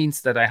that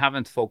means that I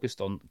haven't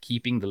focused on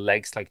keeping the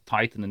legs like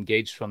tight and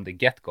engaged from the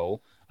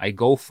get-go. I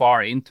go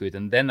far into it,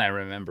 and then I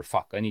remember,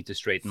 fuck, I need to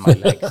straighten my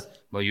legs.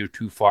 Well, you're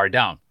too far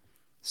down.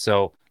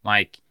 So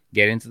like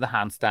get into the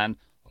handstand,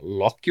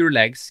 lock your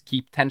legs,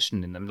 keep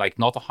tension in them, like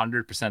not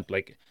 100%,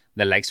 like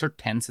the legs are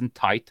tense and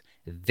tight,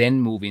 then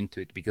move into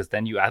it, because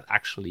then you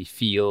actually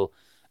feel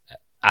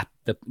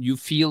you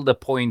feel the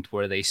point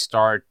where they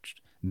start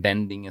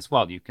bending as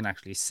well. You can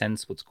actually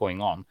sense what's going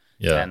on.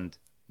 Yeah. And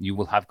you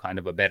will have kind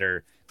of a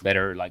better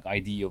like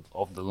idea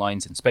of the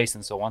lines in space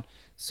and so on.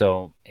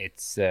 So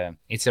it's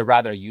a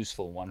rather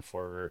useful one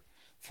for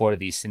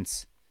these,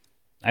 since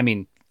I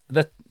mean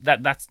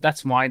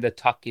that's why the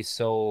tuck is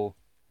so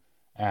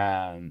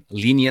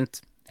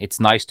lenient. It's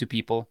nice to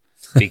people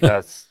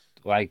because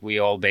like we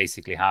all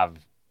basically have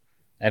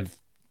at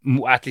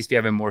least we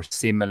have a more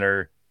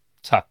similar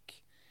tuck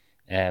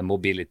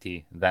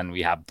mobility than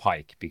we have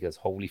pike, because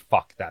holy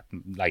fuck, that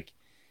like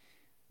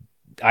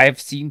I have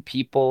seen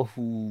people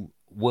who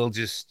will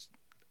just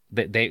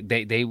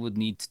they would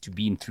need to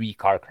be in 3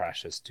 car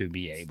crashes to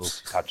be able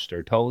to touch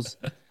their toes,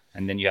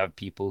 and then you have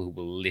people who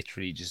will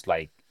literally just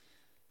like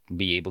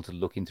be able to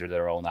look into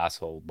their own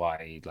asshole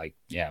by like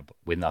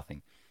with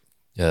nothing.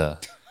 Yeah.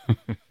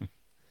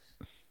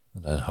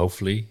 And then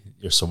hopefully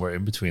you're somewhere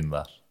in between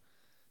that.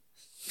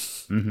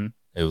 Mm-hmm.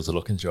 Able to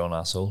look into your own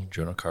asshole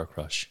during a car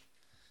crash.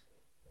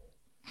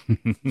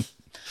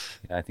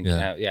 I think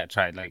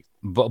try it. Like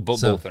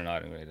both are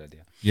not a great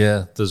idea.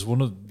 Yeah, there's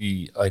one of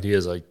the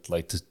ideas I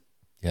like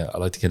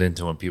to get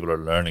into when people are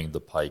learning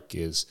the pike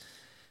is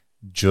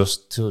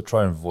just to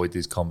try and avoid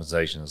these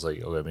compensations.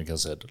 Like, okay, like I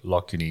said,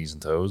 lock your knees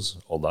and toes,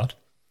 all that.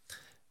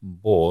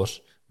 But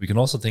we can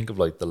also think of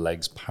like the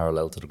legs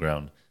parallel to the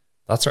ground.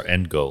 That's our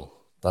end goal.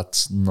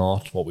 That's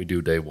not what we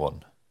do day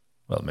one.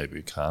 Well, maybe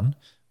we can,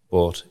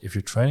 but if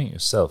you're training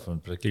yourself,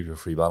 and particularly if you're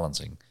free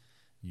balancing,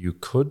 you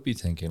could be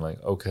thinking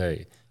like,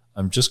 okay,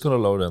 I'm just going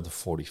to lower down to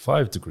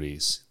 45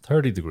 degrees,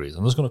 30 degrees.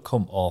 I'm just going to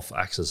come off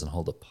axis and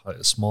hold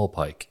a small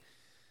pike,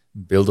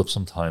 build up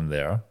some time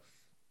there,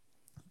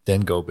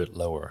 then go a bit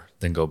lower,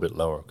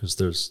 Because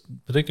there's,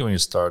 particularly when you're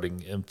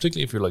starting, and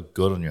particularly if you're like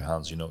good on your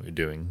hands, you know what you're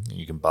doing, and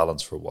you can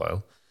balance for a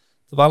while,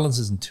 the balance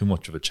isn't too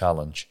much of a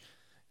challenge.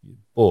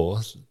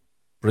 But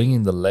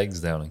bringing the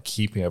legs down and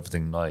keeping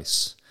everything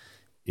nice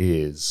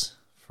is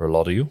for a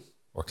lot of you,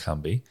 or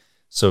can be.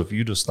 So if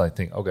you just like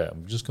think, okay,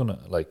 I'm just gonna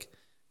like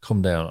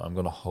come down, I'm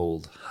gonna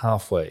hold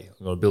halfway,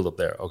 I'm gonna build up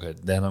there. Okay,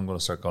 then I'm gonna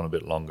start going a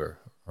bit longer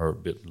or a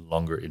bit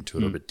longer into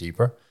it, or a bit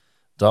deeper.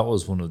 That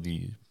was one of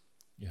the,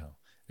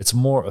 it's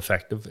more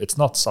effective. It's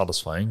not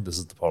satisfying. This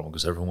is the problem,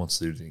 because everyone wants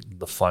to do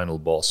the final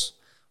boss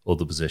of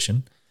the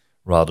position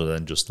rather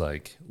than just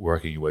like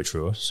working your way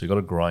through it. So you got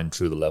to grind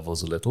through the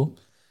levels a little,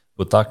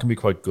 but that can be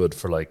quite good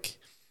for like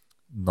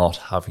not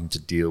having to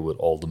deal with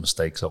all the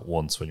mistakes at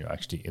once when you're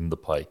actually in the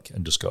pike,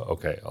 and just go,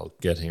 okay, I'll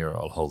get here,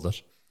 I'll hold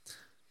it,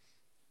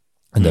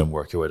 and then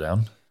work your way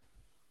down.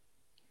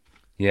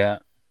 Yeah,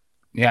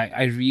 yeah.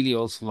 I really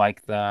also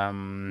like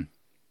the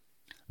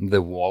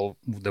wall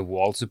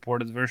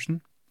supported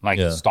version, like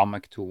Yeah.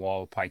 stomach to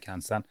wall pike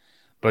handstand,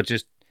 but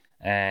just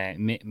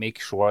make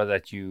sure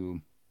that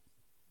you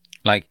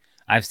like.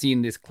 I've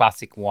seen this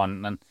classic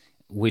one, and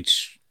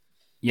which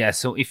yeah.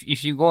 So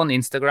if you go on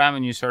Instagram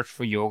and you search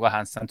for yoga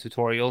handstand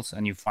tutorials,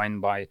 and you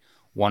find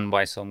one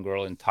by some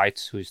girl in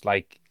tights who's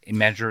like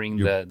measuring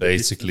You're the distance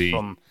basically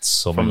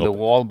summing from the up.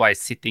 wall by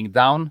sitting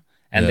down,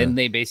 and Yeah. then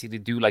they basically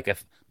do like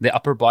the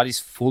upper body's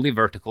fully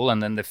vertical,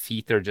 and then the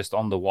feet are just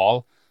on the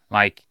wall,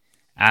 like,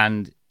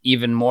 and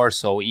even more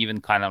so,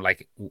 even kind of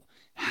like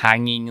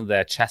hanging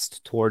the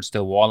chest towards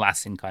the wall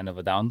as in kind of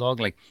a down dog,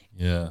 like.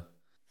 Yeah.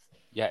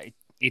 Yeah,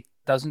 it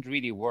doesn't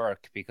really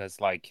work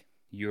because like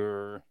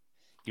you're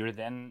you're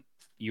then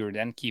you're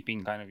then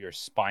keeping kind of your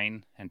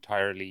spine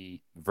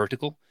entirely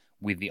vertical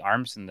with the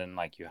arms, and then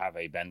like you have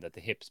a bend at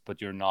the hips, but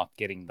you're not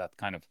getting that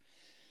kind of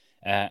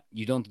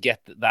you don't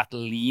get that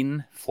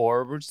lean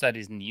forwards that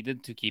is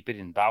needed to keep it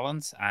in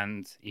balance.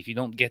 And if you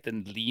don't get the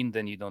lean,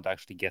 then you don't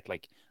actually get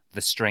like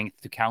the strength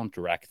to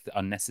counteract the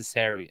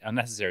unnecessary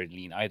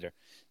lean either.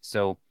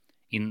 So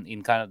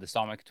in kind of the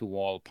stomach to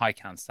wall pike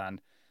handstand,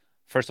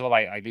 first of all,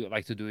 I do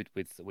like to do it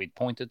with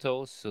pointed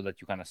toes, so that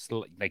you kind of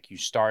like you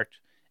start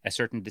a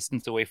certain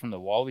distance away from the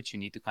wall, which you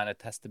need to kind of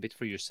test a bit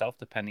for yourself,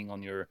 depending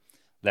on your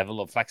level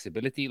of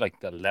flexibility, like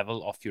the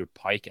level of your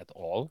pike at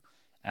all,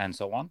 and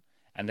so on.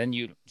 And then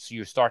you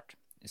start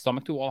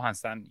stomach to wall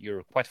handstand.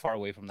 You're quite far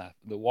away from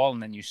the wall,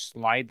 and then you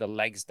slide the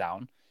legs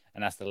down.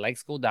 And as the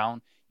legs go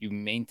down, you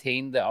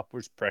maintain the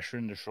upwards pressure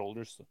in the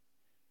shoulders.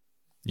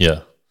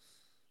 Yeah.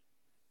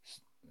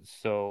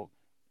 So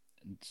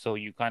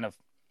you kind of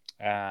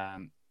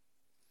um,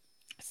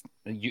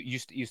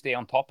 you stay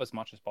on top as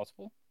much as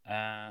possible,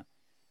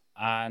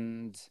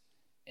 and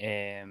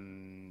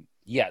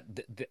yeah,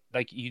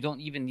 like you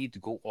don't even need to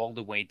go all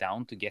the way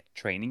down to get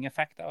training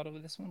effect out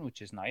of this one,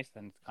 which is nice.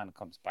 Then it kind of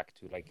comes back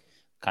to like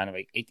kind of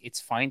like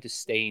it's fine to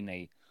stay in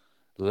a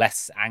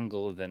less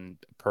angle than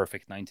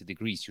perfect 90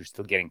 degrees. You're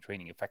still getting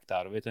training effect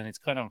out of it, and it's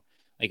kind of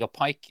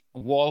like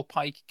wall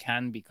pike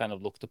can be kind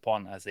of looked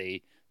upon as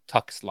a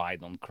tuck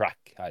slide on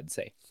crack, I'd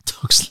say.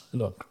 Tuck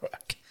slide on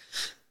crack.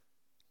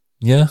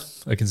 Yeah,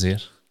 I can see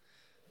it.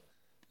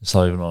 It's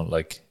not even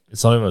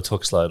a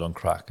tuck slide on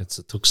crack. It's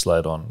a tuck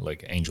slide on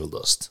like angel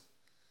dust.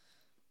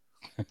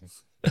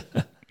 It's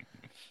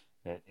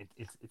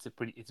a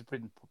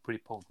pretty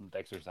potent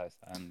exercise,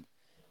 and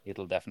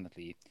it'll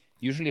definitely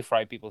usually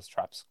fry people's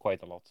traps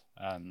quite a lot.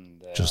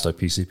 And Just like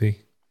PCP.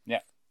 yeah,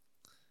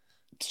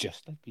 it's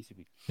just like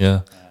PCP.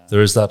 Yeah,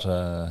 there is that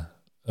a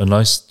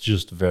nice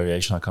just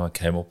variation I kind of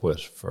came up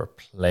with for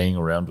playing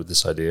around with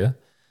this idea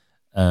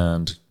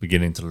and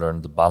beginning to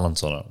learn the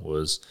balance on it,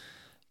 was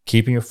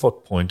keeping your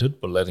foot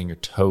pointed but letting your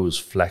toes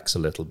flex a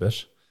little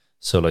bit.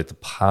 So like the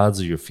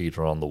pads of your feet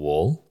are on the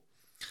wall.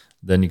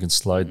 Then you can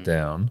slide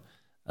down,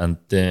 and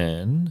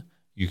then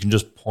you can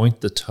just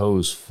point the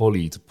toes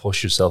fully to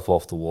push yourself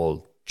off the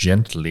wall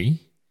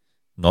gently,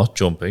 not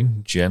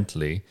jumping,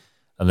 gently.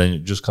 And then you're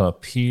just kind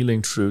of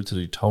peeling through to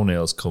the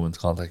toenails come into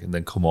contact and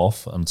then come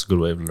off. And it's a good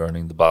way of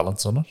learning the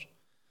balance on it.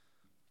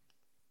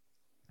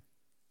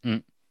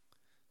 I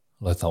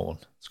like that one.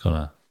 It's kind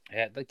of...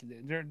 Yeah, like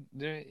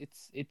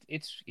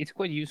it's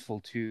quite useful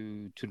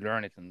to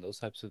learn it in those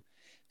types of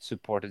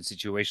supported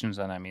situations.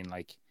 And I mean,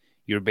 like,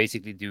 you're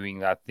basically doing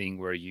that thing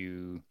where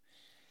you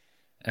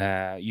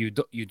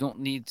don't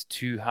need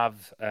to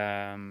have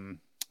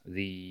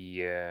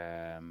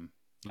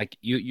like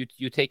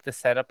you take the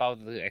setup out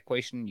of the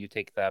equation, you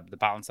take the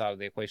balance out of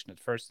the equation at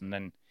first, and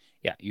then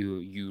yeah,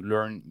 you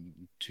learn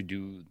to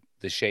do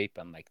the shape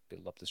and like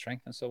build up the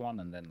strength and so on.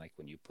 And then like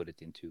when you put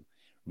it into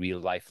real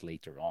life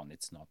later on,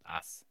 it's not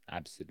as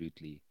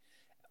absolutely,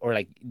 or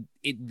like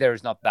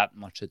there's not that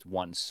much at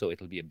once, so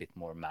it'll be a bit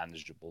more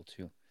manageable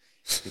to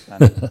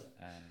kind of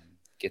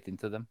get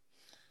into them.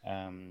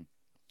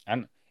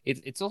 And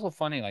it's also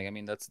funny, like, I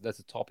mean, that's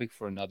a topic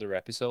for another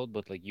episode,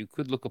 but like you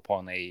could look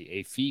upon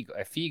a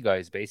FIGA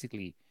is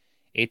basically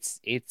it's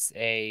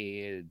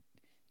a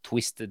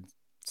twisted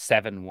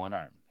 7 one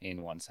arm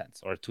in one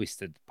sense, or a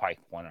twisted pike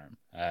one arm.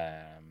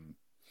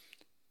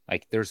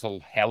 Like there's a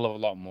hell of a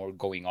lot more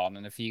going on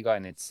in a FIGA,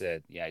 and it's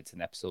it's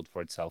an episode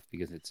for itself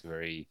because it's a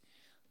very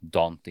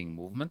daunting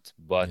movement.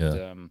 But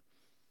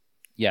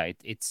yeah,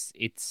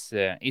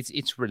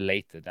 it's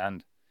related,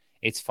 and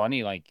it's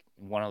funny. Like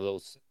one of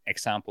those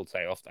examples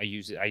I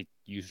use it. I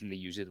usually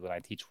use it when I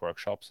teach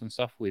workshops and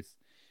stuff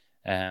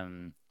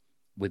um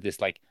with this,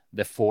 like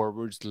the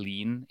forwards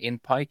lean in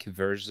pike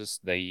versus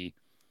the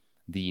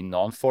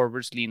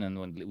non-forwards lean. And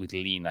with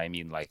lean, I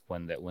mean like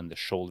when the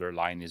shoulder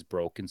line is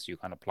broken, so you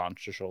kind of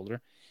planche the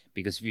shoulder.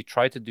 Because if you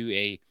try to do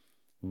a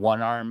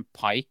one arm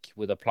pike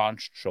with a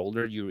planched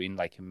shoulder, you're in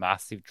like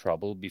massive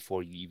trouble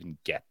before you even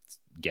get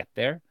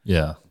there.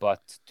 Yeah.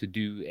 But to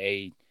do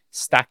a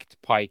stacked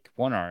pike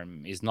one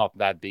arm is not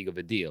that big of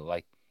a deal.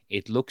 Like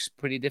it looks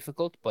pretty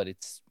difficult, but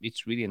it's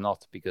really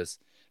not, because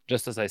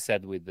just as I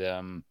said with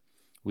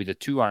a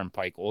two arm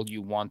pike, all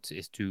you want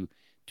is to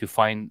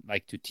find,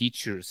 like, to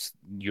teach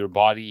your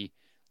body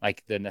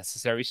like the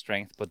necessary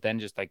strength, but then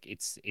just like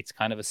it's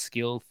kind of a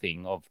skill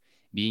thing of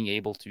being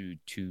able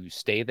to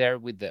stay there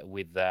with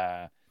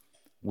the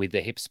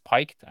hips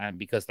piked. And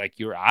because like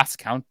your ass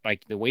count,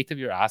 like the weight of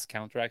your ass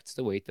counteracts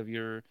the weight of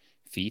your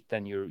feet,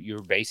 and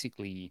you're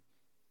basically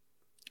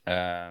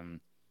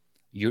um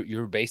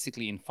you're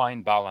basically in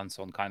fine balance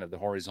on kind of the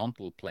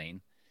horizontal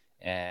plane,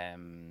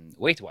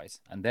 weight wise.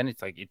 And then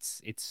it's like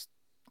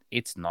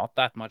it's not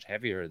that much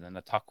heavier than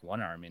a tuck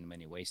one arm in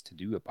many ways to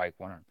do a pike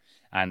one arm.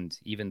 And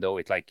even though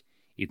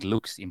it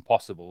looks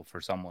impossible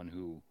for someone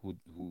who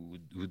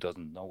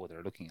doesn't know what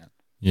they're looking at.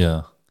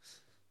 Yeah.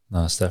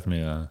 No, it's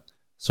definitely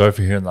sorry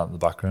for hearing that in the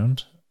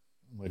background.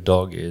 My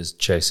dog is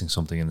chasing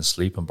something in his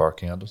sleep and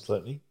barking at us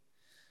slightly.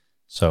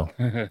 So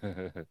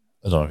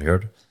I don't know if you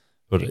heard.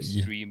 But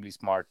extremely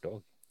smart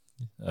dog.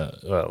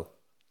 well,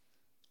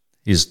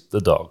 he's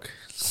the dog.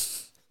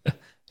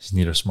 He's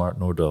neither smart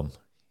nor dumb.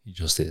 He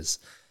just is.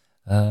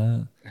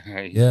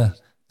 Yeah,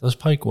 those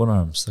pike one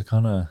arms, they're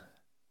kind of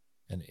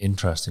an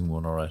interesting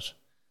one, all right.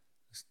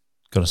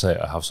 Gonna say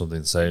I have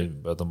something to say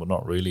about them, but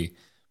not really.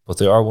 But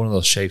they are one of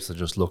those shapes that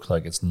just look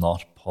like it's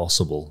not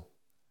possible,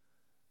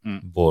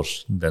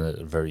 but then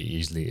it very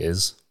easily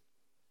is.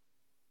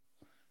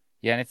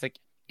 Yeah, and it's like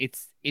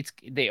it's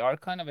they are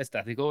kind of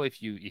aesthetical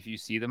if you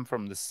see them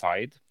from the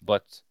side,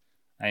 but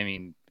I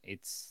mean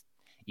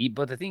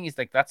but the thing is,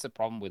 like, that's the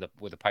problem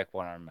with a pike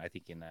one arm. I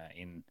think in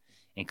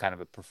kind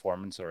of a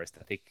performance or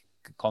aesthetic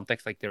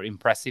context, like they're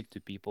impressive to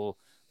people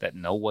that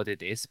know what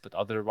it is, but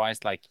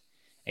otherwise, like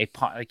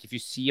like if you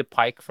see a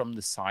pike from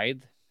the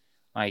side,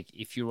 like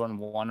if you run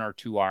one or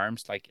two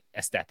arms, like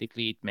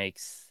aesthetically it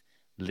makes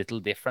little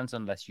difference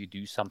unless you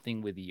do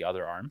something with the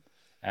other arm.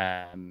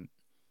 Um,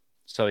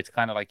 so it's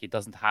kind of like it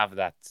doesn't have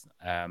that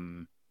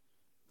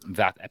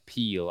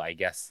appeal, I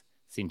guess,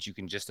 since you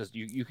can just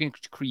you can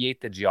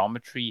create the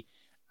geometry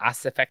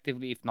as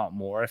effectively, if not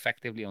more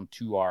effectively, on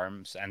two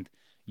arms, and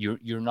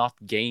you're not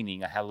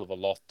gaining a hell of a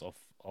lot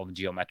of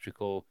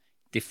geometrical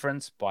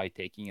difference by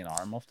taking an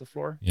arm off the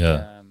floor.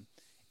 Yeah.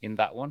 In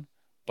that one.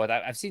 But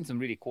I've seen some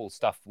really cool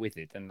stuff with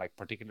it, and like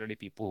particularly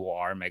people who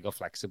are mega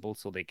flexible,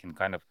 so they can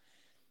kind of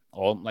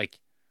all like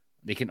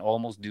they can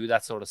almost do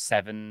that sort of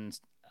seven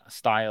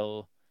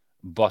style,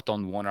 but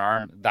on one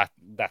arm. That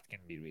can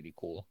be really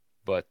cool.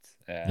 But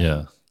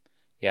Yeah.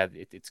 yeah,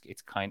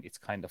 it's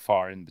kind of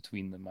far in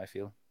between them. I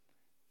feel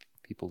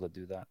people that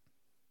do that.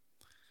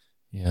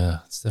 Yeah,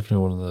 it's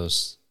definitely one of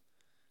those.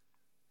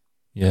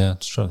 Yeah,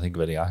 just trying to think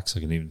of any acts I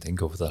can even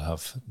think of that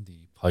have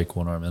the pike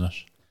one arm in it.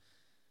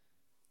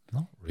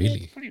 Not Yeah,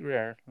 really. it's pretty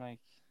rare. Like,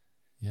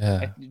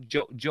 Yeah.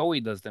 Joey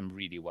does them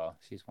really well.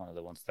 She's one of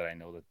the ones that I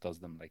know that does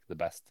them like the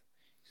best.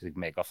 She's like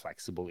mega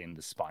flexible in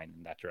the spine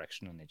in that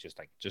direction, and it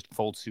just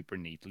folds super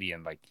neatly,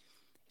 and like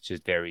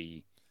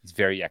it's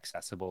very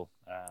accessible.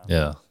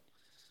 Yeah.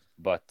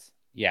 But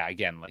yeah,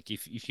 again, like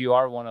if you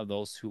are one of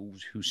those who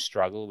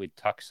struggle with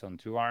tucks on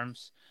two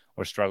arms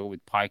or struggle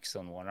with pikes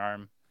on one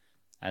arm,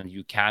 and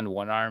you can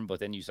one arm, but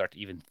then you start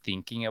even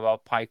thinking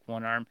about pike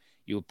one arm,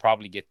 you'll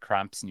probably get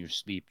cramps in your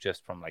sleep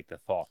just from like the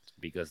thought,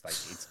 because like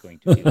it's going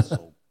to feel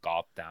so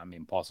goddamn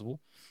impossible.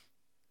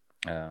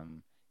 Because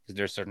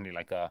there's certainly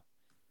like uh,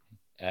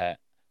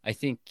 I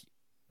think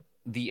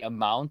the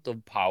amount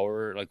of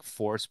power, like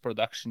force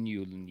production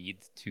you'll need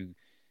to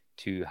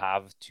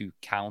have to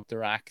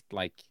counteract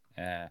like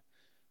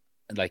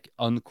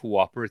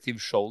uncooperative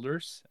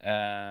shoulders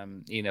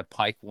in a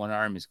pike one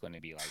arm is going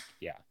to be like,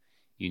 yeah,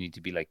 you need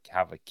to be like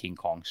have like King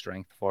Kong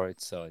strength for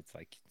it. So it's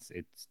like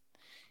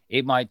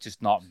it might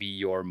just not be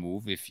your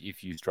move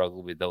if you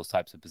struggle with those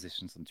types of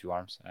positions on two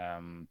arms.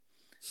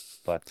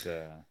 But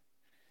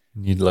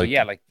You need but like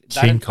yeah, like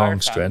that King entire Kong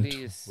family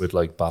strength is with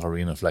like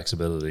ballerina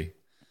flexibility.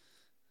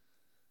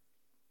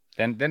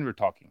 then we're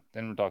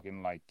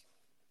talking like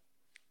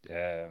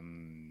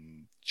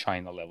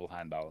China level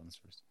hand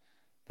balancers.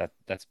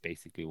 That's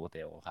basically what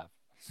they all have.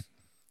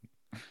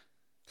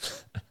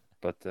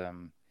 But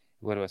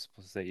what was I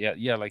supposed to say?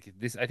 Yeah, like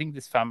this. I think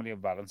this family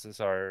of balances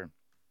are.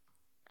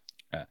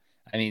 Uh,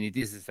 I mean, it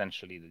is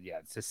essentially yeah,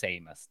 it's the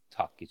same as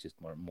tuck. It's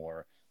just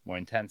more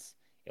intense.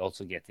 It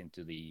also gets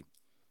into the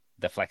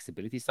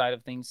flexibility side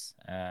of things,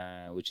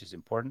 which is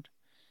important.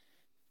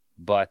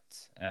 But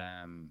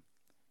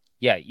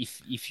yeah,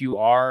 if you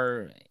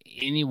are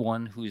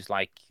anyone who's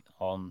like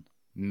on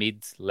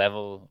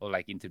mid-level or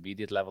like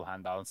intermediate level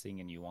hand balancing,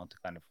 and you want to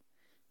kind of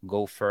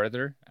go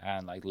further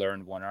and like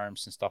learn one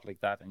arms and stuff like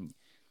that, and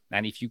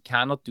if you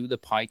cannot do the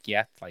pike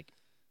yet, like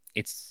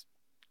it's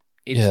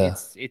Yeah.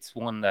 it's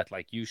one that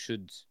like you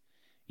should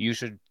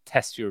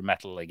test your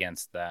metal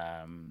against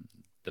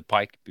the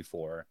pike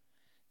before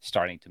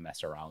starting to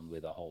mess around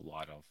with a whole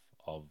lot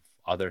of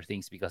other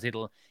things, because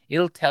it'll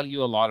tell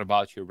you a lot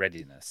about your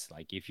readiness.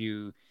 Like if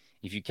you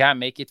can't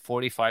make it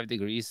 45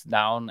 degrees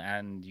down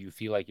and you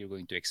feel like you're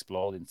going to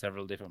explode in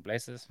several different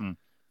places,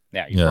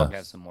 yeah, you Yeah. probably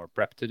have some more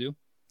prep to do.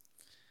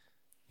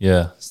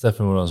 Yeah. It's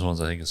definitely one of those ones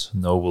I think it's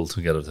noble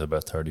to get it to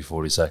about 30,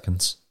 40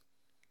 seconds.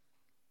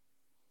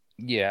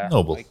 Yeah,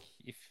 Noble. like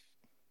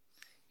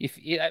if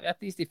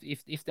at least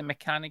if the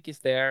mechanic is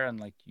there and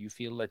like you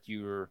feel that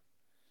you're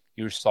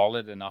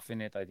solid enough in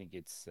it, I think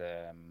it's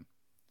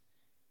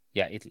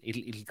yeah,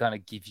 it'll kind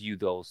of give you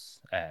those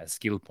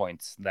skill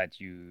points that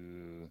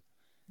you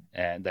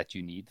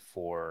need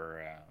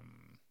for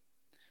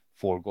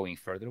going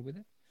further with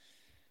it.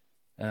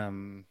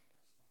 And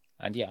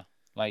yeah,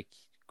 like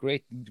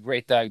great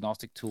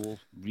diagnostic tool,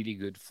 really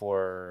good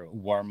for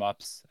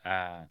warm-ups,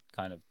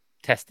 kind of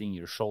testing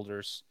your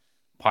shoulders,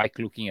 pike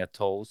looking at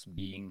toes,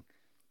 being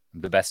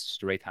the best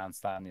straight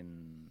handstand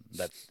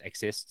that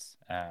exists.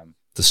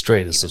 The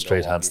straightest Even of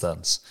straight though obviously,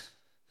 handstands.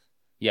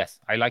 yes,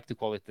 I like to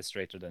call it the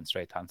straighter than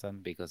straight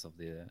handstand because of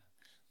the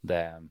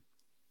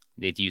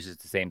it uses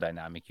the same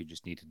dynamic. You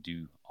just need to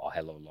do a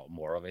hell of a lot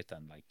more of it,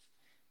 and like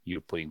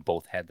you're putting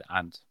both head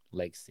and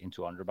legs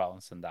into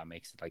underbalance, and that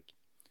makes it like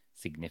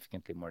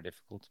significantly more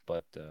difficult.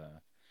 But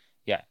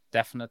yeah,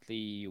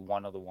 definitely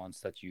one of the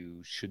ones that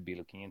you should be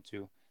looking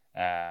into.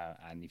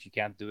 And if you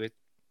can't do it,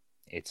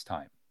 it's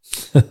time.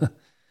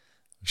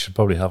 We should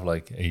probably have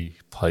like a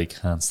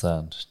pike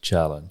handstand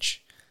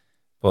challenge,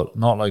 but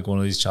not like one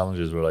of these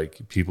challenges where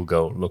like people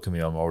go, look at me,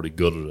 I'm already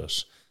good at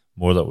it.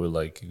 More that we'll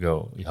like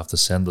go, you have to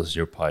send us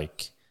your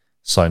pike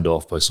signed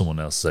off by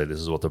someone else, say this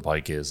is what their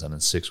pike is, and in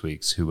 6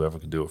 weeks, whoever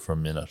can do it for a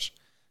minute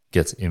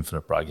gets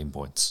infinite bragging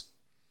points.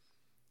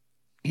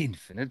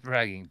 Infinite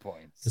bragging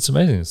points. It's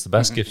amazing. It's the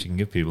best gift you can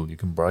give people. You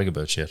can brag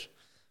about shit.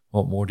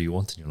 What more do you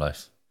want in your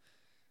life?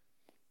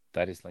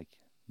 That is like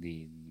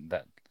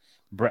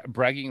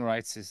bragging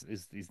rights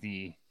is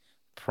the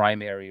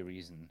primary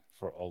reason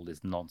for all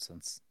this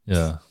nonsense.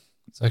 Yeah,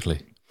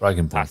 exactly.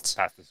 Bragging points.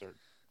 Past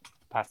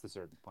a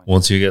certain point.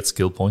 Once you get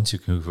skill points, you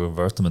can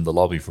convert them in the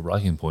lobby for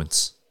bragging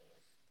points.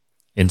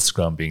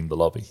 Instagram being the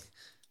lobby.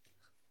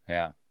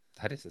 Yeah,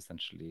 that is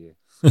essentially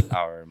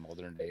our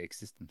modern day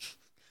existence.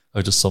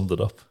 I just summed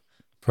it up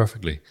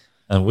perfectly.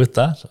 And with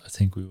that, I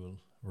think we will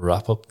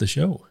wrap up the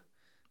show.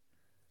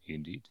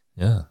 Indeed.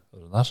 Yeah,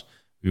 other than that,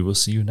 we will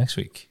see you next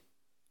week.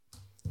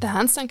 The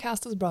Handstand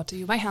Cast is brought to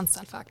you by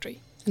Handstand Factory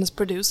and is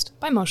produced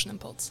by Motion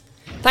Impulse.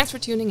 Thanks for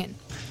tuning in.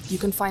 You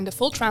can find a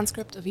full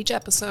transcript of each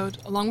episode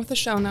along with the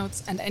show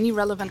notes and any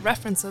relevant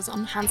references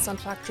on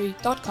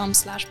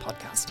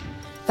handstandfactory.com/podcast.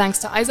 Thanks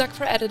to Isaac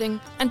for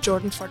editing and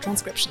Jordan for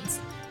transcriptions.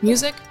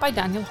 Music by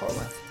Daniel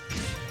Horwath.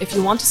 If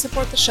you want to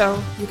support the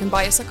show, you can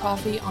buy us a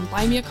coffee on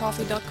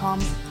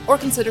buymeacoffee.com or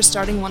consider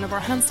starting one of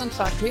our Handstand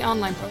Factory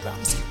online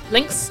programs.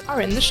 Links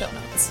are in the show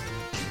notes.